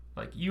gravy.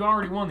 Like, you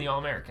already won the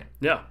All-American.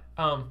 Yeah.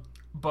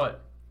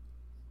 But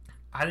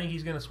I think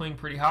he's going to swing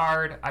pretty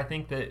hard. I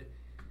think that,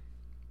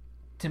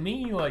 to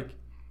me, like,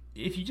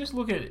 if you just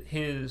look at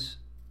his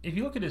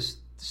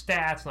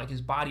stats and, like,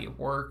 his body of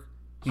work,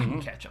 he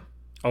can catch them.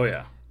 Oh,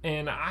 yeah.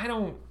 And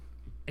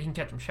he can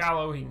catch them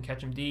shallow, he can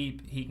catch them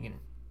deep, he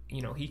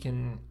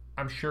can,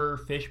 I'm sure,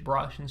 fish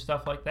brush and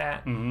stuff like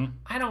that.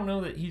 I don't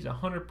know that he's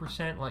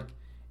 100% like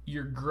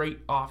your great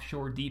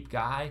offshore deep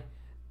guy,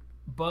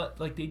 but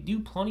like they do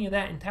plenty of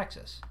that in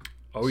Texas.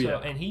 Oh, yeah.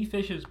 And he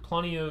fishes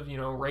plenty of,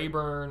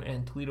 Rayburn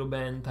and Toledo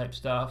Bend type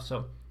stuff.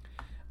 So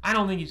I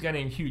don't think he's got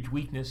any huge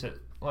weakness that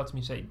lets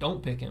me say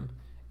don't pick him.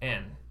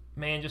 And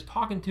man, just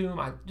talking to him,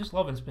 I just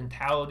love his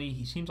mentality.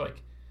 He seems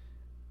like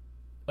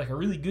a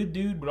really good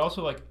dude, but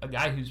also like a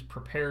guy who's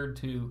prepared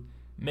to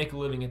make a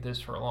living at this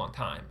for a long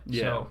time.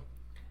 Yeah. So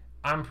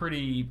I'm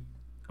pretty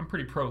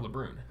pro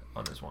LeBrun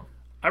on this one.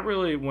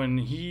 When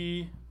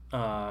he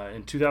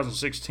in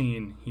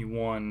 2016 he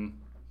won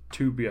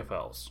 2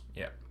 BFLs.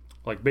 Yeah.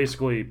 Like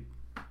basically,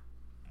 I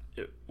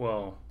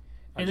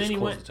and just then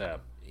closed the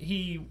tab.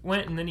 He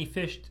went and then he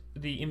fished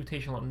the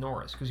Invitational at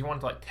Norris because he wanted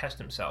to like test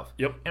himself.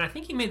 Yep. And I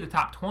think he made the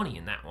top 20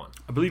 in that one.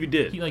 I believe he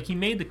did. He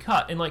made the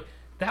cut, and like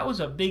that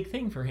was a big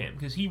thing for him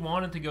because he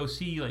wanted to go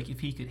see like if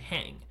he could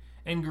hang.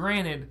 And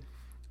granted,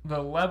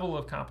 the level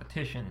of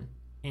competition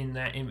in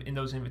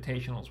those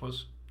invitationals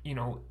was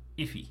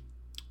iffy.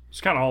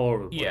 It's kind of all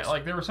over the place. Yeah,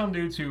 like there were some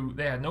dudes who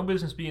they had no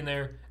business being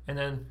there, and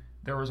then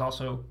there was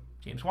also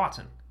James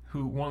Watson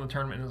who won the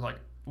tournament and was like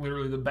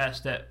literally the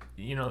best at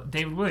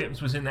David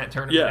Williams was in that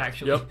tournament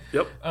actually.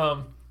 Yep.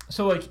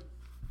 So like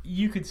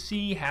you could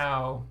see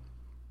how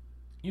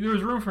there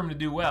was room for him to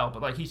do well,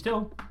 but like he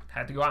still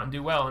had to go out and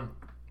do well, and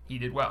he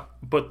did well.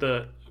 But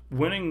the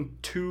winning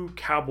 2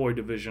 Cowboy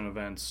Division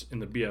events in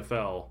the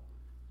BFL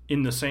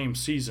in the same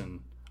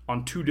season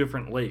on 2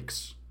 different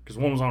lakes, because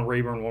one was on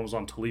Rayburn, one was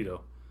on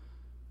Toledo.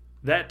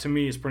 That to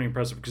me is pretty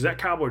impressive because that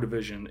Cowboy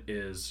Division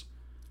is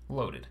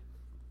loaded,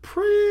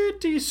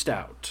 pretty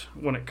stout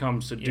when it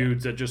comes to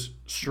dudes that just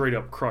straight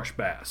up crush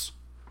bass.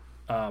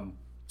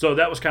 So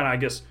that was kind of, I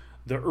guess,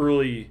 the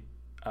early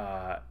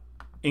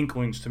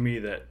inklings to me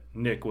that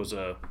Nick was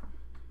a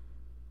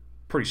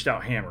pretty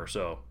stout hammer.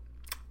 So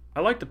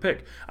I like the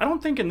pick. I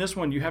don't think in this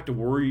one you have to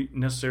worry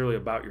necessarily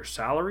about your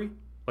salary,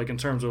 like in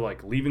terms of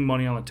like leaving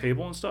money on the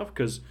table and stuff,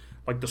 because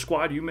like the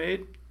squad you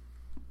made,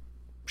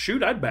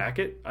 shoot, I'd back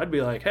it. I'd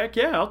be like, heck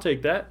yeah, I'll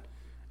take that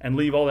and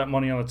leave all that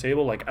money on the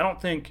table. Like, I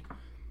don't think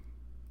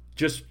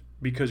just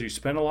because you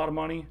spend a lot of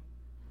money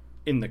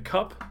in the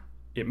cup,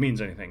 it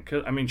means anything.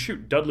 'Cause, I mean,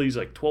 shoot, Dudley's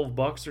like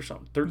 $12 or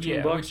something,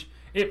 $13. Which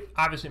it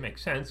obviously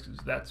makes sense because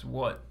that's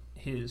what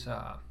his,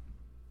 that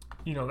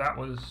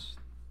was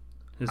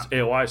his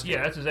AOI standing.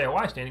 Yeah, that's his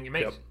AOI standing. It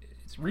makes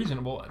it's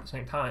reasonable at the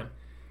same time.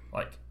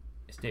 Like,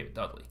 it's David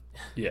Dudley.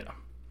 Yeah.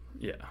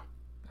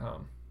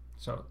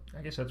 So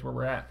I guess that's where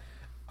we're at.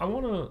 I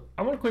want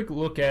to quick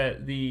look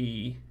at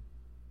the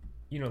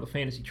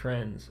fantasy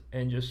trends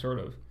and just sort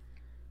of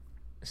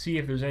see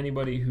if there's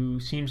anybody who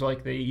seems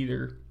like they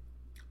either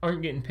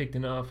aren't getting picked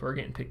enough or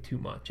getting picked too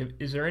much.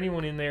 Is there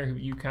anyone in there who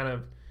you kind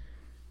of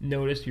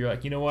noticed you're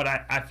like, you know what,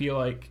 I feel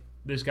like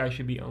this guy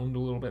should be owned a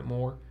little bit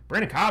more.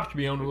 Brandon Cobb should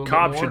be owned a little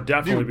Cobb bit more. should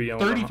definitely be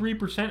owned.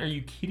 33%? Are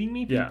you kidding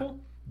me, people?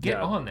 Get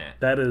on that.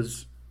 That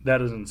is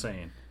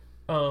insane.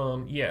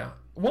 Yeah.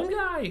 One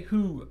guy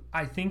who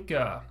I think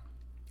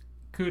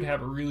could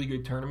have a really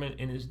good tournament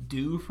and is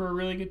due for a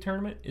really good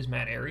tournament is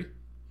Matt Airy.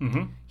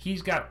 Mm-hmm.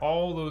 He's got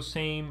all those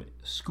same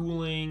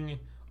schooling,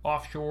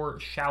 offshore,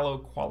 shallow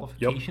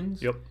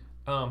qualifications. Yep.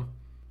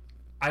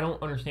 I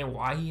don't understand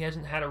why he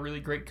hasn't had a really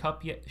great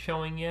cup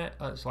showing yet.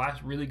 His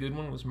last really good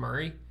one was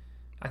Murray,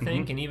 I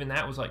think, and even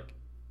that was like,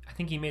 I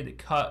think he made the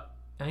cut.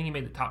 I think he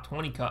made the top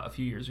 20 cut a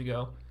few years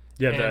ago.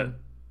 Yeah, and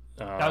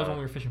that was when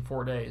we were fishing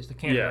 4 days. The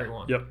Canterbury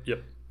one. Yep.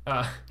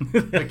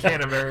 The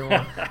Canterbury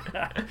one.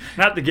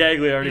 Not the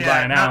Gagliardi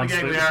by an ounce.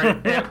 Not the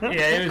Gagliardi.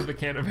 Yeah, it was the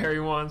Canterbury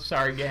one.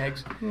 Sorry,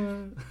 Gags.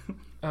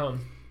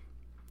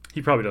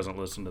 He probably doesn't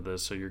listen to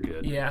this, so you're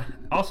good. Yeah.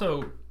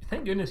 Also,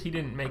 thank goodness he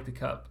didn't make the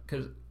cup,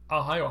 because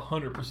Ohio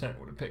 100%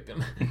 would have picked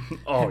him.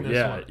 Oh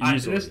yeah,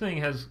 easily. This thing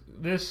has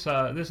this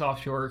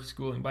offshore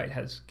schooling bite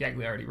has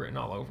Gagliardi written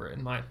all over it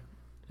in my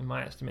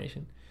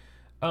estimation.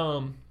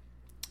 So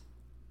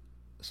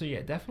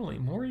yeah, definitely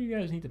more of you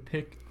guys need to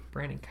pick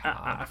Brandon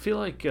Cobb. I feel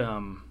like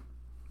I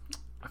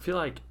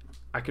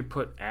could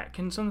put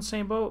Atkins on the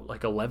same boat,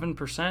 like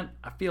 11%.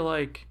 I feel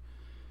like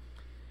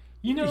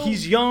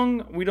he's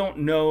young. We don't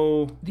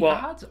know. The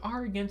odds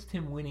are against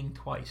him winning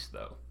twice,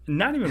 though.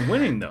 Not even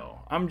winning, though.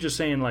 I'm just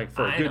saying, like,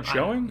 for a good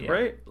showing,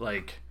 right?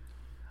 Like,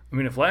 I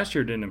mean, if last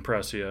year didn't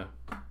impress you,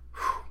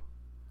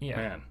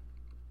 man.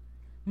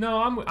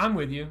 No, I'm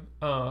with you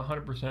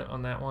 100%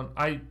 on that one.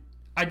 I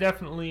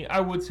definitely, I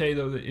would say,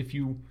 though, that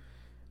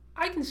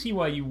I can see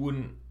why you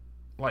wouldn't,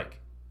 like,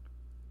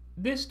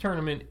 this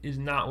tournament is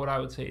not what I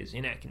would say is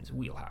in Atkins'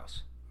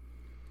 wheelhouse.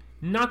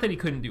 Not that he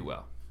couldn't do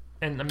well.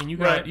 And, I mean,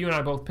 you and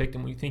I both picked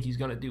him. We think he's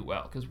going to do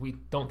well because we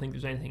don't think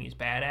there's anything he's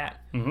bad at.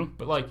 Mm-hmm.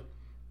 But, like,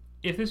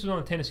 if this was on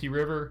the Tennessee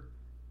River,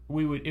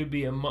 we would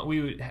be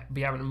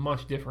having a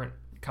much different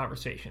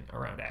conversation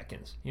around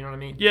Atkins. You know what I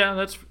mean? Yeah,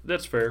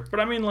 that's fair. But,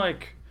 I mean,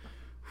 like...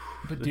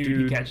 But,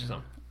 dude, he catches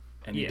them.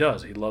 And he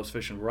does. He loves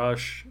fishing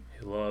rush.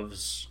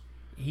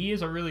 He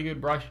is a really good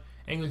brush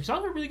angler. He's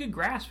also a really good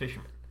grass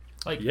fisherman.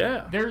 Like, we've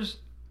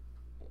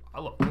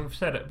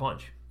said it a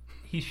bunch.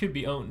 He should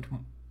be owned.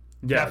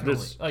 Yeah,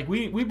 definitely. Like,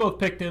 we both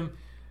picked him.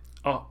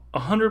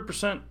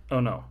 100%. Oh,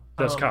 no.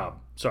 That's Cobb.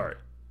 Sorry.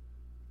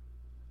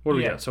 What do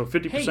we got? So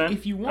 50%? Hey,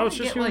 if you want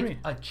to get, like,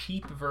 a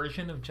cheap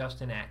version of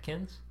Justin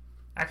Atkins,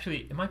 actually,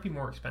 it might be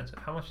more expensive.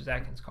 How much does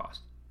Atkins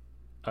cost?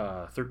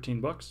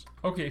 $13.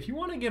 Okay, if you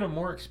want to get a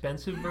more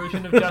expensive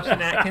version of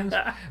Justin Atkins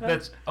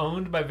that's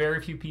owned by very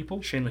few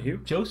people, Shane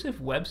LaHue, Joseph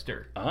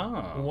Webster,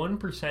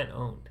 1%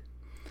 owned.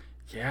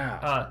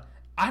 Yeah.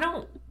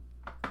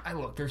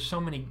 Look, there's so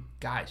many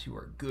guys who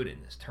are good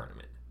in this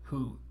tournament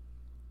who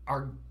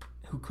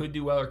could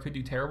do well or could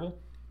do terrible.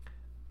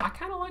 I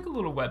kind of like a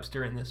little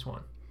Webster in this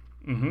one.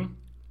 Mm-hmm.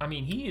 I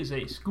mean, he is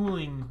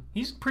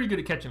he's pretty good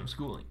at catching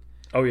schooling.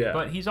 Oh yeah.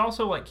 But he's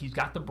also, like, he's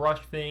got the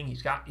brush thing.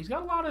 He's got a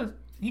lot of.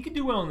 He could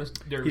do well in this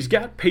derby. He's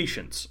got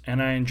patience,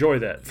 and I enjoy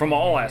that from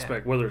all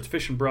aspects, whether it's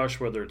fish and brush,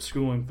 whether it's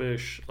schooling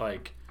fish.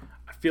 Like,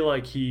 I feel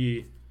like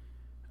he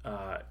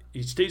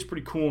stays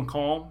pretty cool and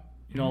calm.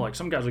 You know, like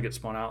some guys will get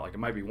spun out. Like it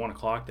might be 1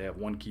 o'clock, they have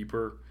one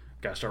keeper,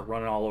 guys start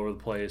running all over the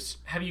place.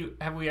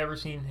 Have we ever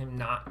seen him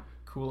not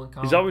cool and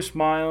calm? He's always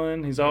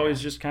smiling. He's always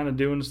just kind of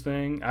doing his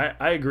thing.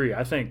 I agree.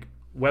 I think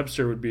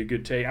Webster would be a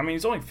good take. I mean,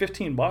 he's only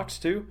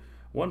 $15 too.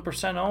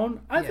 1%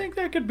 own. I think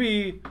that could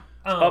be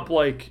up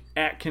like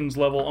Atkins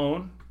level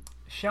own.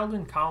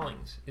 Sheldon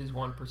Collins is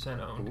 1%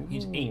 owned. Ooh.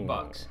 He's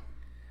 $8.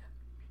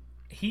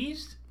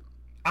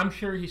 I'm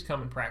sure he's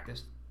come and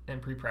practiced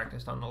and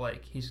pre-practiced on the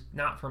lake. He's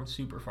not from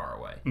super far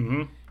away.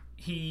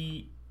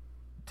 Mm-hmm.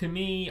 To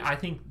me, I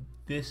think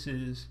this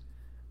is.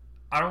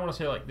 I don't want to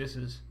say like this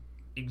is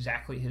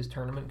exactly his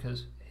tournament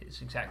because his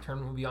exact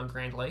tournament will be on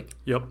Grand Lake.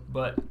 Yep.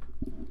 But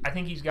I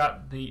think he's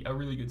got a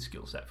really good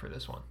skill set for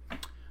this one.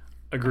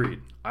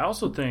 Agreed. I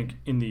also think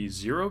in the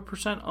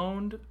 0%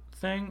 owned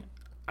thing,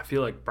 I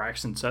feel like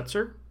Braxton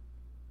Setzer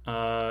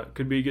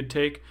could be a good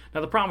take.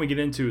 Now, the problem we get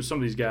into is some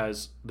of these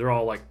guys, they're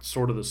all like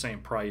sort of the same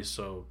price,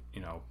 so,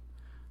 you know,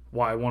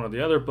 why one or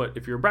the other. But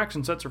if you're a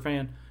Braxton Setzer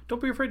fan, don't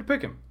be afraid to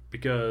pick him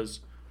because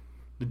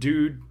the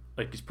dude,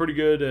 like, he's pretty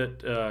good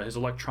at his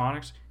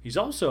electronics. He's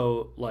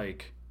also,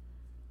 like,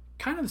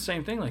 kind of the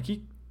same thing. Like,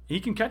 he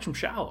can catch them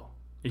shallow.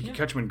 He can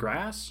catch them in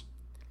grass.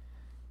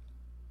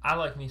 I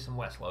like me some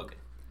Wes Logan.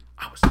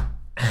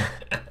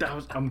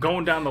 I'm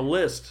going down the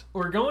list.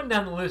 We're going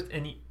down the list,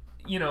 and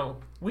you know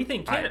we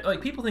think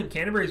people think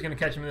Canterbury's going to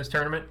catch him in this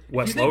tournament.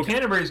 If you think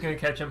Canterbury's going to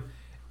catch him,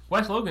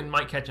 Wes Logan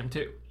might catch him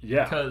too.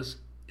 Yeah, because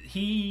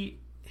he's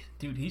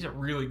a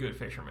really good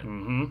fisherman.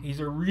 Mm-hmm.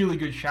 He's a really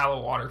good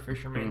shallow water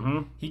fisherman.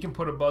 Mm-hmm. He can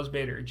put a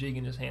buzzbait or a jig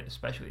in his hand,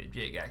 especially a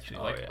jig.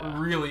 Actually,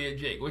 really a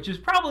jig, which is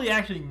probably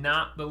actually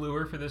not the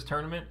lure for this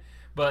tournament.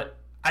 But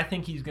I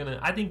think he's gonna.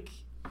 I think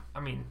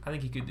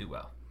he could do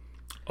well.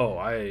 Oh,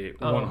 I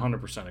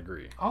 100%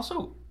 agree.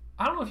 Also,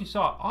 I don't know if you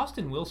saw,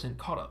 Austin Wilson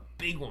caught a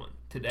big one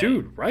today.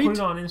 Dude, right? Put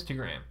it on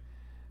Instagram.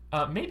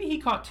 Maybe he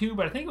caught 2,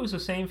 but I think it was the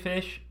same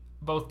fish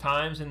both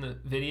times in the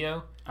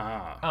video.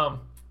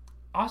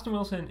 Austin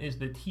Wilson is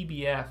the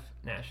TBF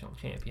national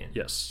champion.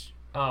 Yes.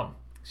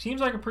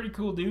 Seems like a pretty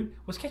cool dude.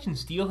 Was catching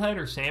steelhead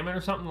or salmon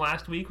or something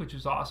last week, which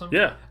was awesome.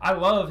 Yeah. I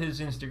love his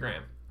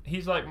Instagram.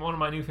 He's like one of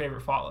my new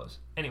favorite follows.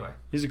 Anyway.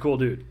 He's a cool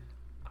dude.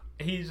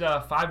 He's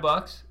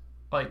 $5.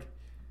 Like,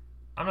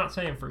 I'm not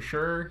saying for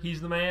sure he's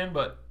the man,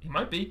 but he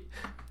might be.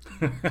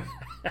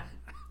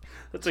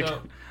 That's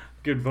a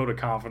good vote of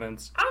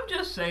confidence. I'm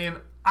just saying,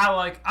 I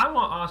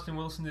want Austin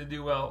Wilson to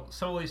do well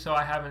solely so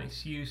I have an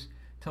excuse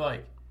to,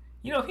 like,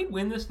 you know, if he'd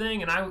win this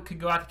thing and I could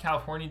go out to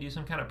California and do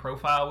some kind of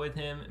profile with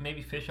him and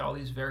maybe fish all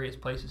these various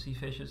places he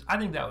fishes, I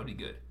think that would be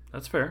good.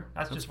 That's fair.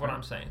 That's just what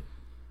I'm saying.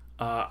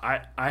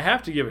 I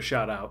have to give a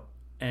shout out,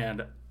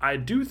 and I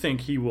do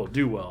think he will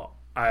do well.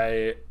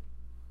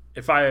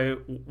 If I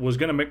was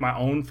going to make my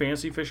own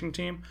fantasy fishing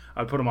team,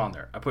 I'd put him on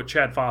there. I put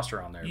Chad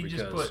Foster on there. You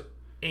because just put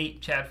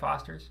 8 Chad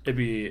Fosters? It'd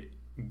be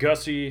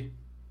Gussie,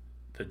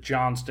 the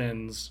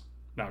Johnstons.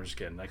 No, I'm just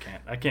kidding.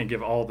 I can't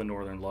give all the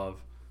Northern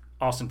love.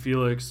 Austin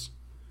Felix.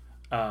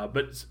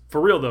 But for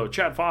real, though,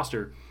 Chad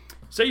Foster,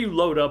 say you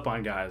load up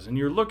on guys and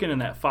you're looking in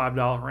that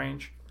 $5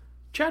 range.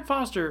 Chad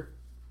Foster,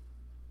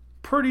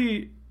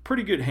 pretty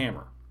good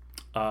hammer.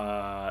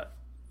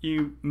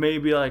 You may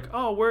be like,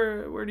 oh,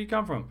 where did he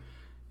come from?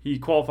 He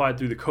qualified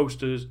through the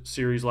Costa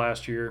Series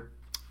last year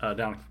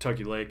down at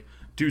Kentucky Lake.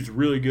 Dude's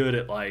really good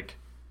at, like,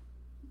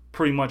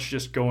 pretty much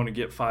just going to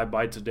get 5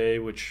 bites a day,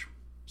 which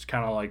is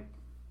kind of like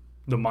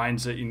the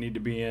mindset you need to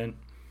be in.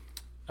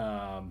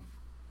 I'm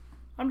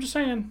just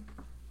saying,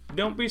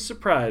 don't be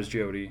surprised,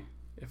 Jody,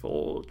 if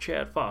old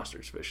Chad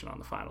Foster's fishing on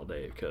the final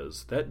day,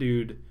 because that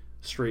dude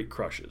straight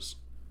crushes.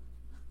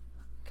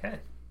 Okay.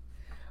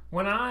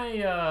 When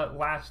I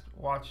last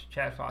watched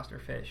Chad Foster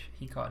fish,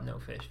 he caught no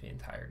fish the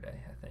entire day,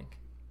 I think.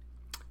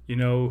 You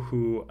know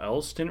who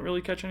else didn't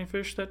really catch any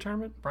fish that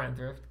tournament? Brian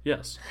Thrift.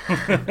 Yes.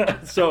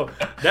 So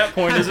that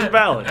point isn't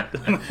valid.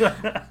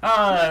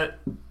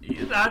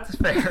 That's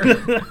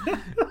fair.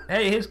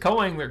 Hey, his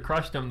co-angler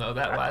crushed him, though,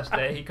 that last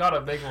day. He caught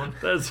a big one.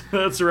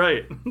 That's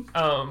right.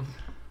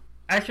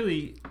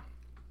 Actually,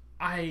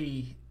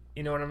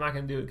 you know what, I'm not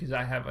going to do it because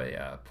I have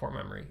a poor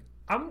memory.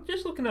 I'm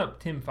just looking up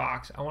Tim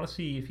Fox. I want to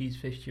see if he's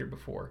fished here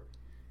before.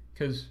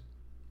 Because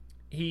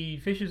he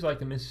fishes like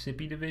the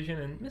Mississippi division,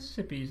 and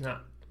Mississippi is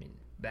not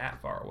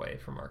that far away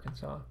from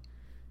Arkansas.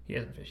 He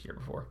hasn't fished here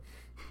before.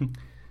 In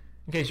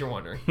case you're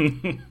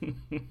wondering.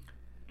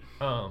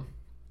 I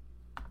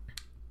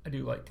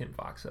do like Tim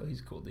Fox, though.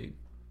 He's a cool dude.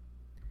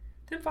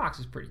 Tim Fox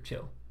is pretty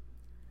chill.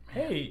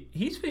 Hey,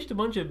 he's fished a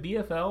bunch of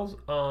BFLs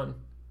on...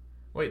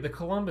 Wait, the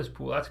Columbus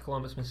pool. That's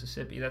Columbus,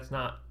 Mississippi. That's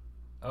not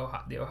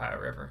the Ohio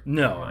River.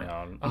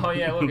 No. Oh,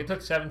 yeah, look, it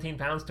took 17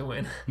 pounds to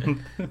win.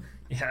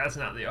 Yeah, that's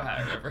not the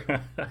Ohio River.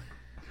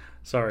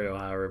 Sorry,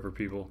 Ohio River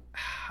people.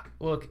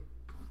 Look,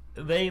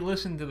 they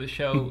listen to the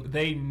show.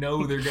 They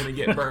know they're going to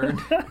get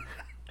burned.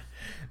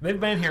 They've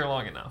been here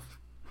long enough.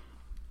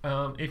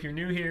 If you're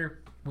new here,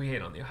 we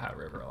hate on the Ohio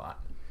River a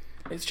lot.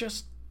 It's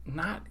just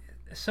not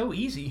so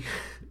easy.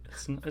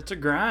 It's a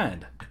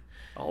grind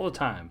all the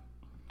time.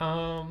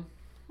 Yeah,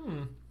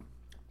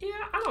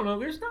 I don't know.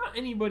 There's not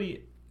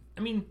anybody.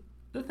 I mean,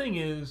 the thing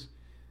is,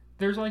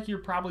 there's like you're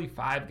probably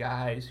 5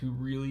 guys who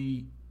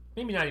really,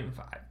 maybe not even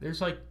 5.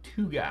 There's like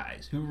 2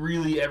 guys who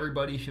really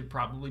everybody should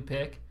probably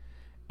pick,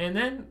 and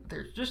then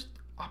there's just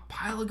a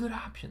pile of good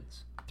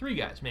options. 3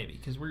 guys maybe,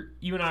 because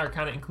you and I are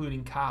kind of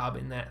including Cobb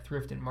in that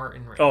Thrift and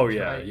Martin range. Oh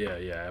yeah, right?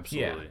 yeah,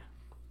 absolutely. Yeah.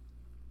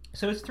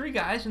 So it's 3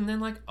 guys, and then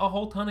like a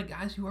whole ton of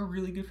guys who are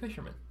really good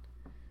fishermen.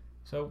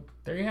 So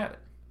there you have it.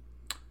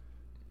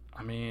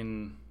 I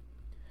mean,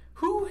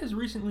 who has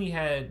recently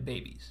had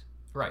babies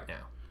right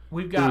now?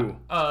 We've got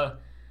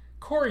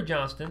Corey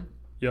Johnston.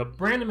 Yep.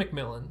 Brandon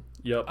McMillan.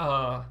 Yep.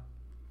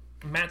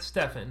 Matt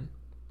Steffen.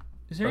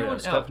 Is there anyone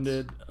else? Steffen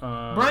did.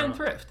 Brian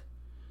Thrift.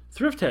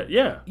 Thrift had,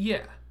 yeah.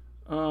 Yeah.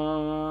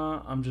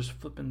 I'm just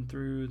flipping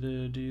through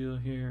the deal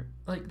here.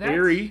 Like that.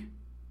 Aerie,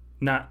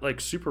 not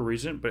like super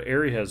recent, but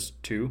Aerie has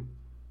 2.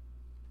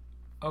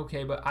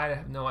 Okay, but I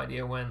have no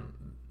idea when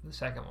the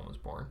second one was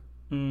born.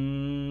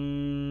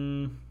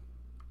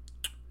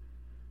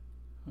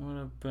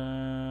 What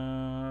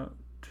about...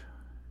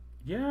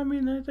 Yeah, I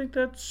mean, I think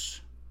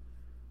that's...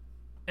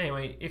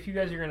 Anyway, if you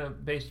guys are going to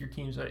base your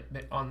teams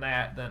on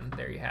that, then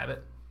there you have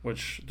it.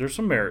 Which, there's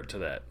some merit to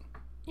that.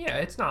 Yeah,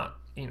 it's not,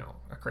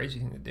 a crazy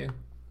thing to do.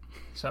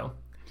 So,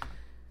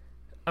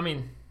 I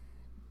mean,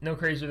 no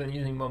crazier than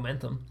using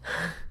momentum.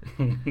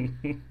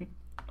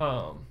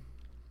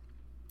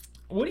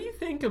 What do you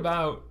think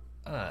about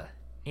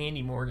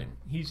Andy Morgan?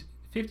 He's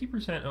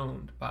 50%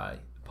 owned by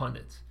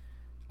pundits.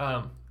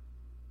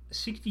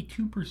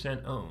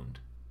 62% owned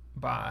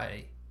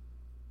by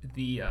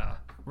the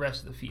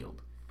rest of the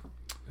field.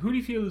 Who do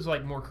you feel is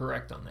like more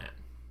correct on that?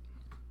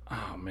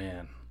 Oh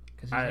man,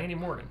 because he's Andy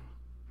Morgan.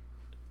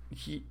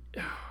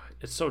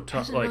 It's so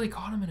tough. Hasn't really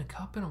caught him in a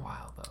cup in a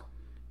while though.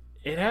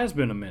 It has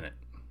been a minute.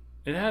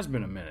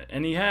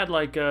 And he had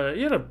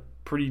a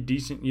pretty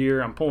decent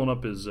year. I'm pulling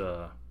up his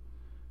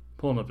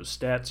Pulling up his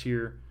stats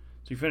here.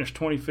 So he finished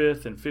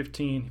 25th in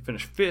 15. He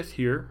finished 5th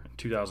here in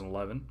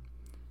 2011.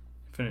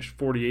 He finished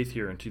 48th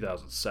here in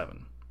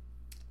 2007.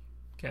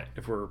 Okay.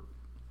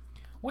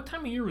 What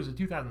time of year was it?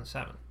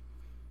 2007.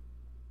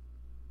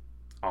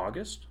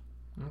 August.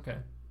 Okay.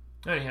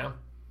 Anyhow.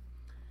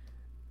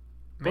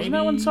 Wasn't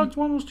that when Suggs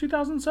won was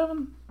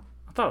 2007?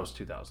 I thought it was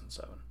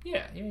 2007.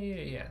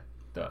 Yeah.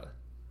 Duh.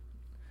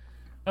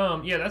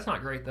 Yeah, that's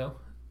not great though.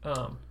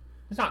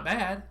 It's not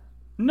bad.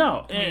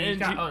 No, I mean, he's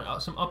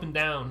got some up and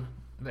down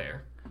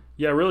there.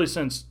 Yeah, really,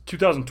 since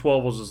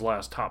 2012 was his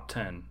last top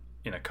 10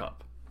 in a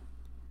cup.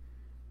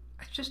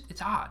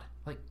 It's odd.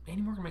 Like,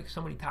 Andy Morgan makes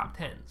so many top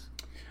 10s.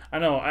 I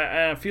know.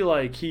 I feel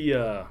like he.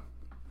 I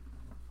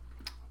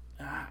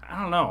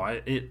don't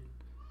know.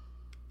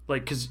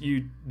 Because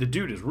the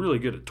dude is really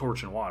good at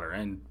torching water,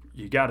 and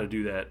you got to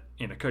do that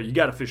in a cup. You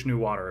got to fish new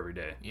water every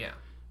day. Yeah.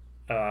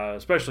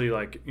 Especially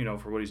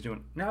for what he's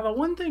doing. Now the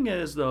one thing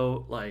is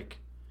though, like,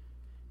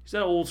 he's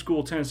that old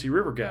school Tennessee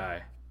River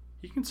guy.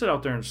 He can sit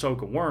out there and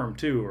soak a worm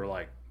too, or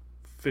like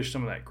fish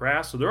some of that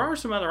grass. So there are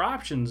some other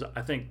options,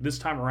 I think, this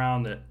time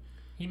around that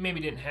he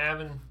maybe didn't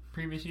have in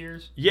previous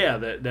years. Yeah,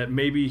 that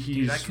maybe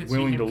he's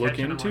willing to look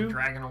into. Him, like,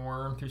 dragging a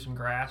worm through some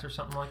grass or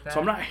something like that. So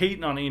I'm not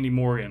hating on Andy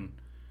Morgan,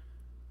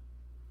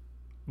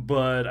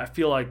 but I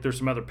feel like there's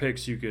some other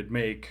picks you could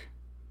make.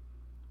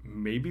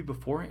 Maybe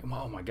before.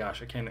 Oh my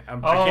gosh, I can't say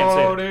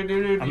it.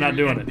 Dude, I'm not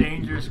doing it.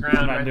 Dangerous ground.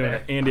 I'm not right doing there.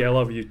 it. Andy, I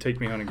love you. Take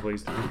me hunting,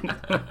 please.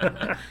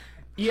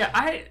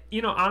 Yeah,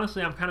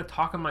 honestly, I'm kind of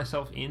talking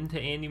myself into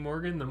Andy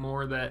Morgan the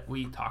more that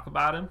we talk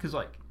about him, because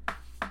like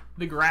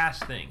the grass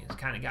thing has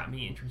kind of got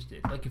me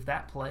interested. Like, if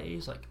that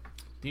plays, like,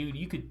 dude,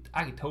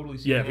 I could totally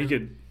see. Yeah, him, if he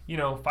could.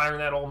 Firing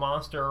that old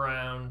monster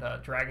around,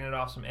 dragging it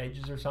off some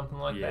edges or something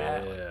like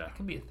that. Like, that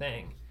could be a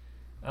thing.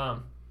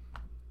 I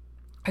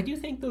do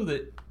think though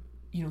that.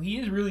 He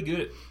is really good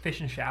at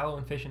fishing shallow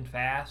and fishing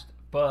fast,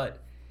 but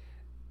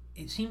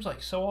it seems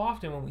like so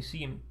often when we see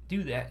him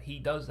do that, he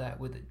does that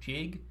with a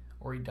jig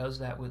or he does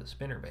that with a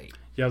spinnerbait.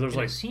 Yeah,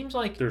 it seems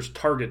like there's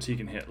targets he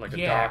can hit, like a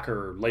dock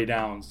or lay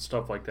downs,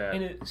 stuff like that.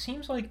 And it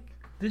seems like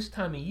this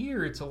time of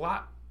year, it's a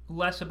lot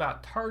less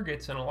about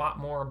targets and a lot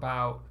more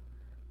about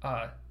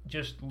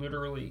just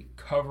literally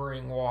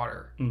covering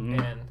water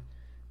and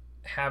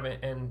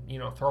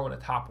throwing a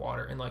top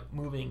water and like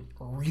moving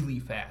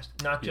really fast,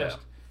 not just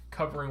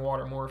covering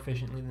water more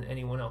efficiently than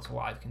anyone else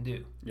alive can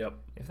do. Yep.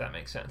 If that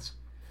makes sense.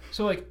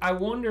 So, like, I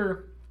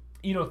wonder,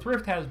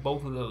 Thrift has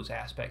both of those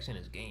aspects in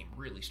his game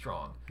really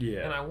strong. Yeah.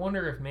 And I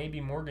wonder if maybe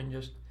Morgan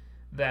just,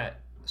 that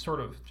sort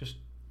of just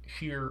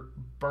sheer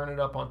burn it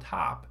up on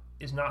top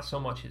is not so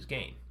much his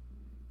game.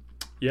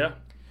 Yeah.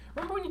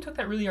 Remember when you took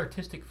that really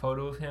artistic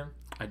photo of him?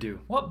 I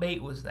do. What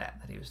bait was that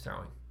he was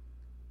throwing?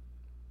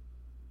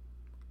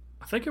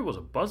 I think it was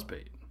a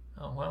buzzbait.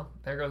 Oh, well,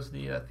 there goes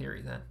the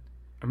theory then.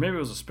 Or maybe it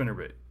was a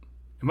spinnerbait.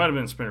 It might have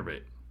been a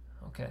spinnerbait.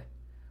 Okay.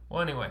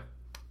 Well, anyway,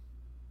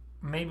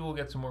 maybe we'll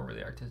get some more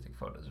really artistic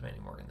photos of Andy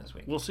Morgan this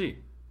week. We'll see.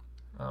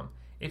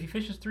 If he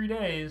fishes 3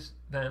 days,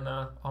 then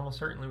almost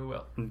certainly we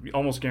will.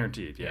 Almost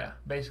guaranteed, yeah.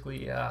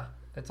 Basically,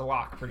 it's a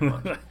lock pretty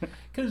much.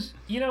 Because,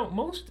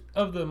 most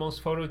of the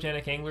most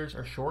photogenic anglers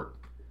are short,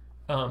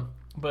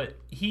 but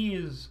he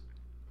is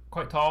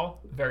quite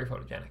tall, very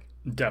photogenic.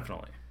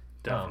 Definitely.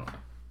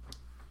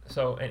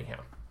 So,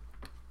 anyhow,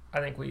 I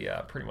think we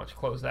pretty much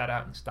closed that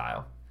out in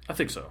style. I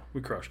think so.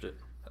 We crushed it.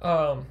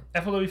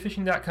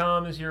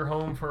 FLWfishing.com is your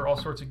home for all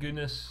sorts of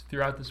goodness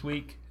throughout this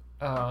week.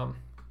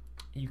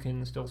 You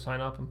can still sign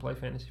up and play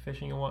fantasy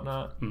fishing and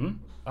whatnot. Mm-hmm.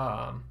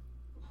 I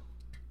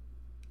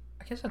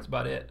guess that's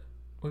about it.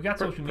 We've got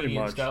social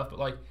media and stuff, but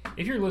like,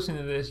 if you're listening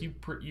to this, you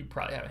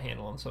probably have a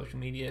handle on social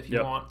media if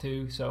you want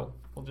to. So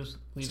we'll just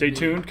stay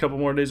tuned. A couple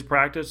more days of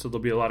practice, so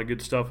there'll be a lot of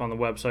good stuff on the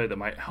website that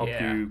might help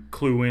you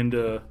clue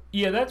into.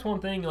 Yeah, that's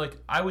one thing. Like,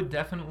 I would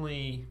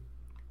definitely,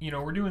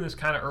 we're doing this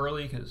kind of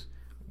early because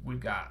we've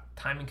got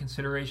timing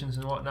considerations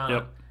and whatnot.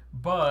 Yep.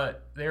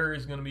 But there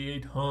is going to be a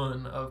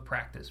ton of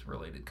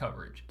practice-related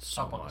coverage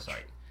up on the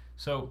site.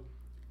 So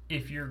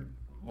if you're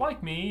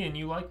like me and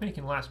you like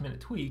making last-minute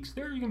tweaks,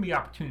 there are going to be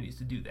opportunities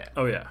to do that.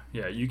 Oh, yeah.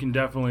 Yeah, you can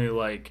definitely,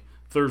 like,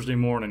 Thursday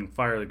morning,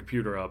 fire the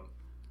computer up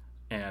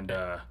and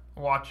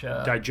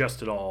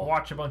digest it all.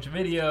 Watch a bunch of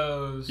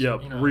videos.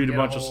 Yep, read a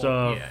bunch of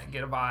stuff. Yeah,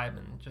 get a vibe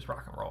and just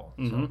rock and roll.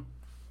 Mm-hmm. So,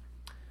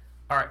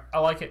 all right, I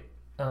like it.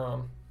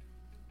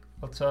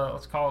 Let's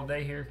call it a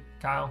day here,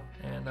 Kyle,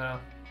 and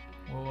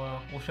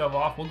we'll shove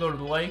off. We'll go to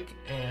the lake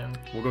and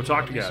we'll go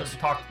talk to guys.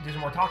 Do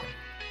some more talking.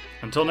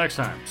 Until next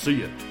time,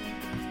 see ya.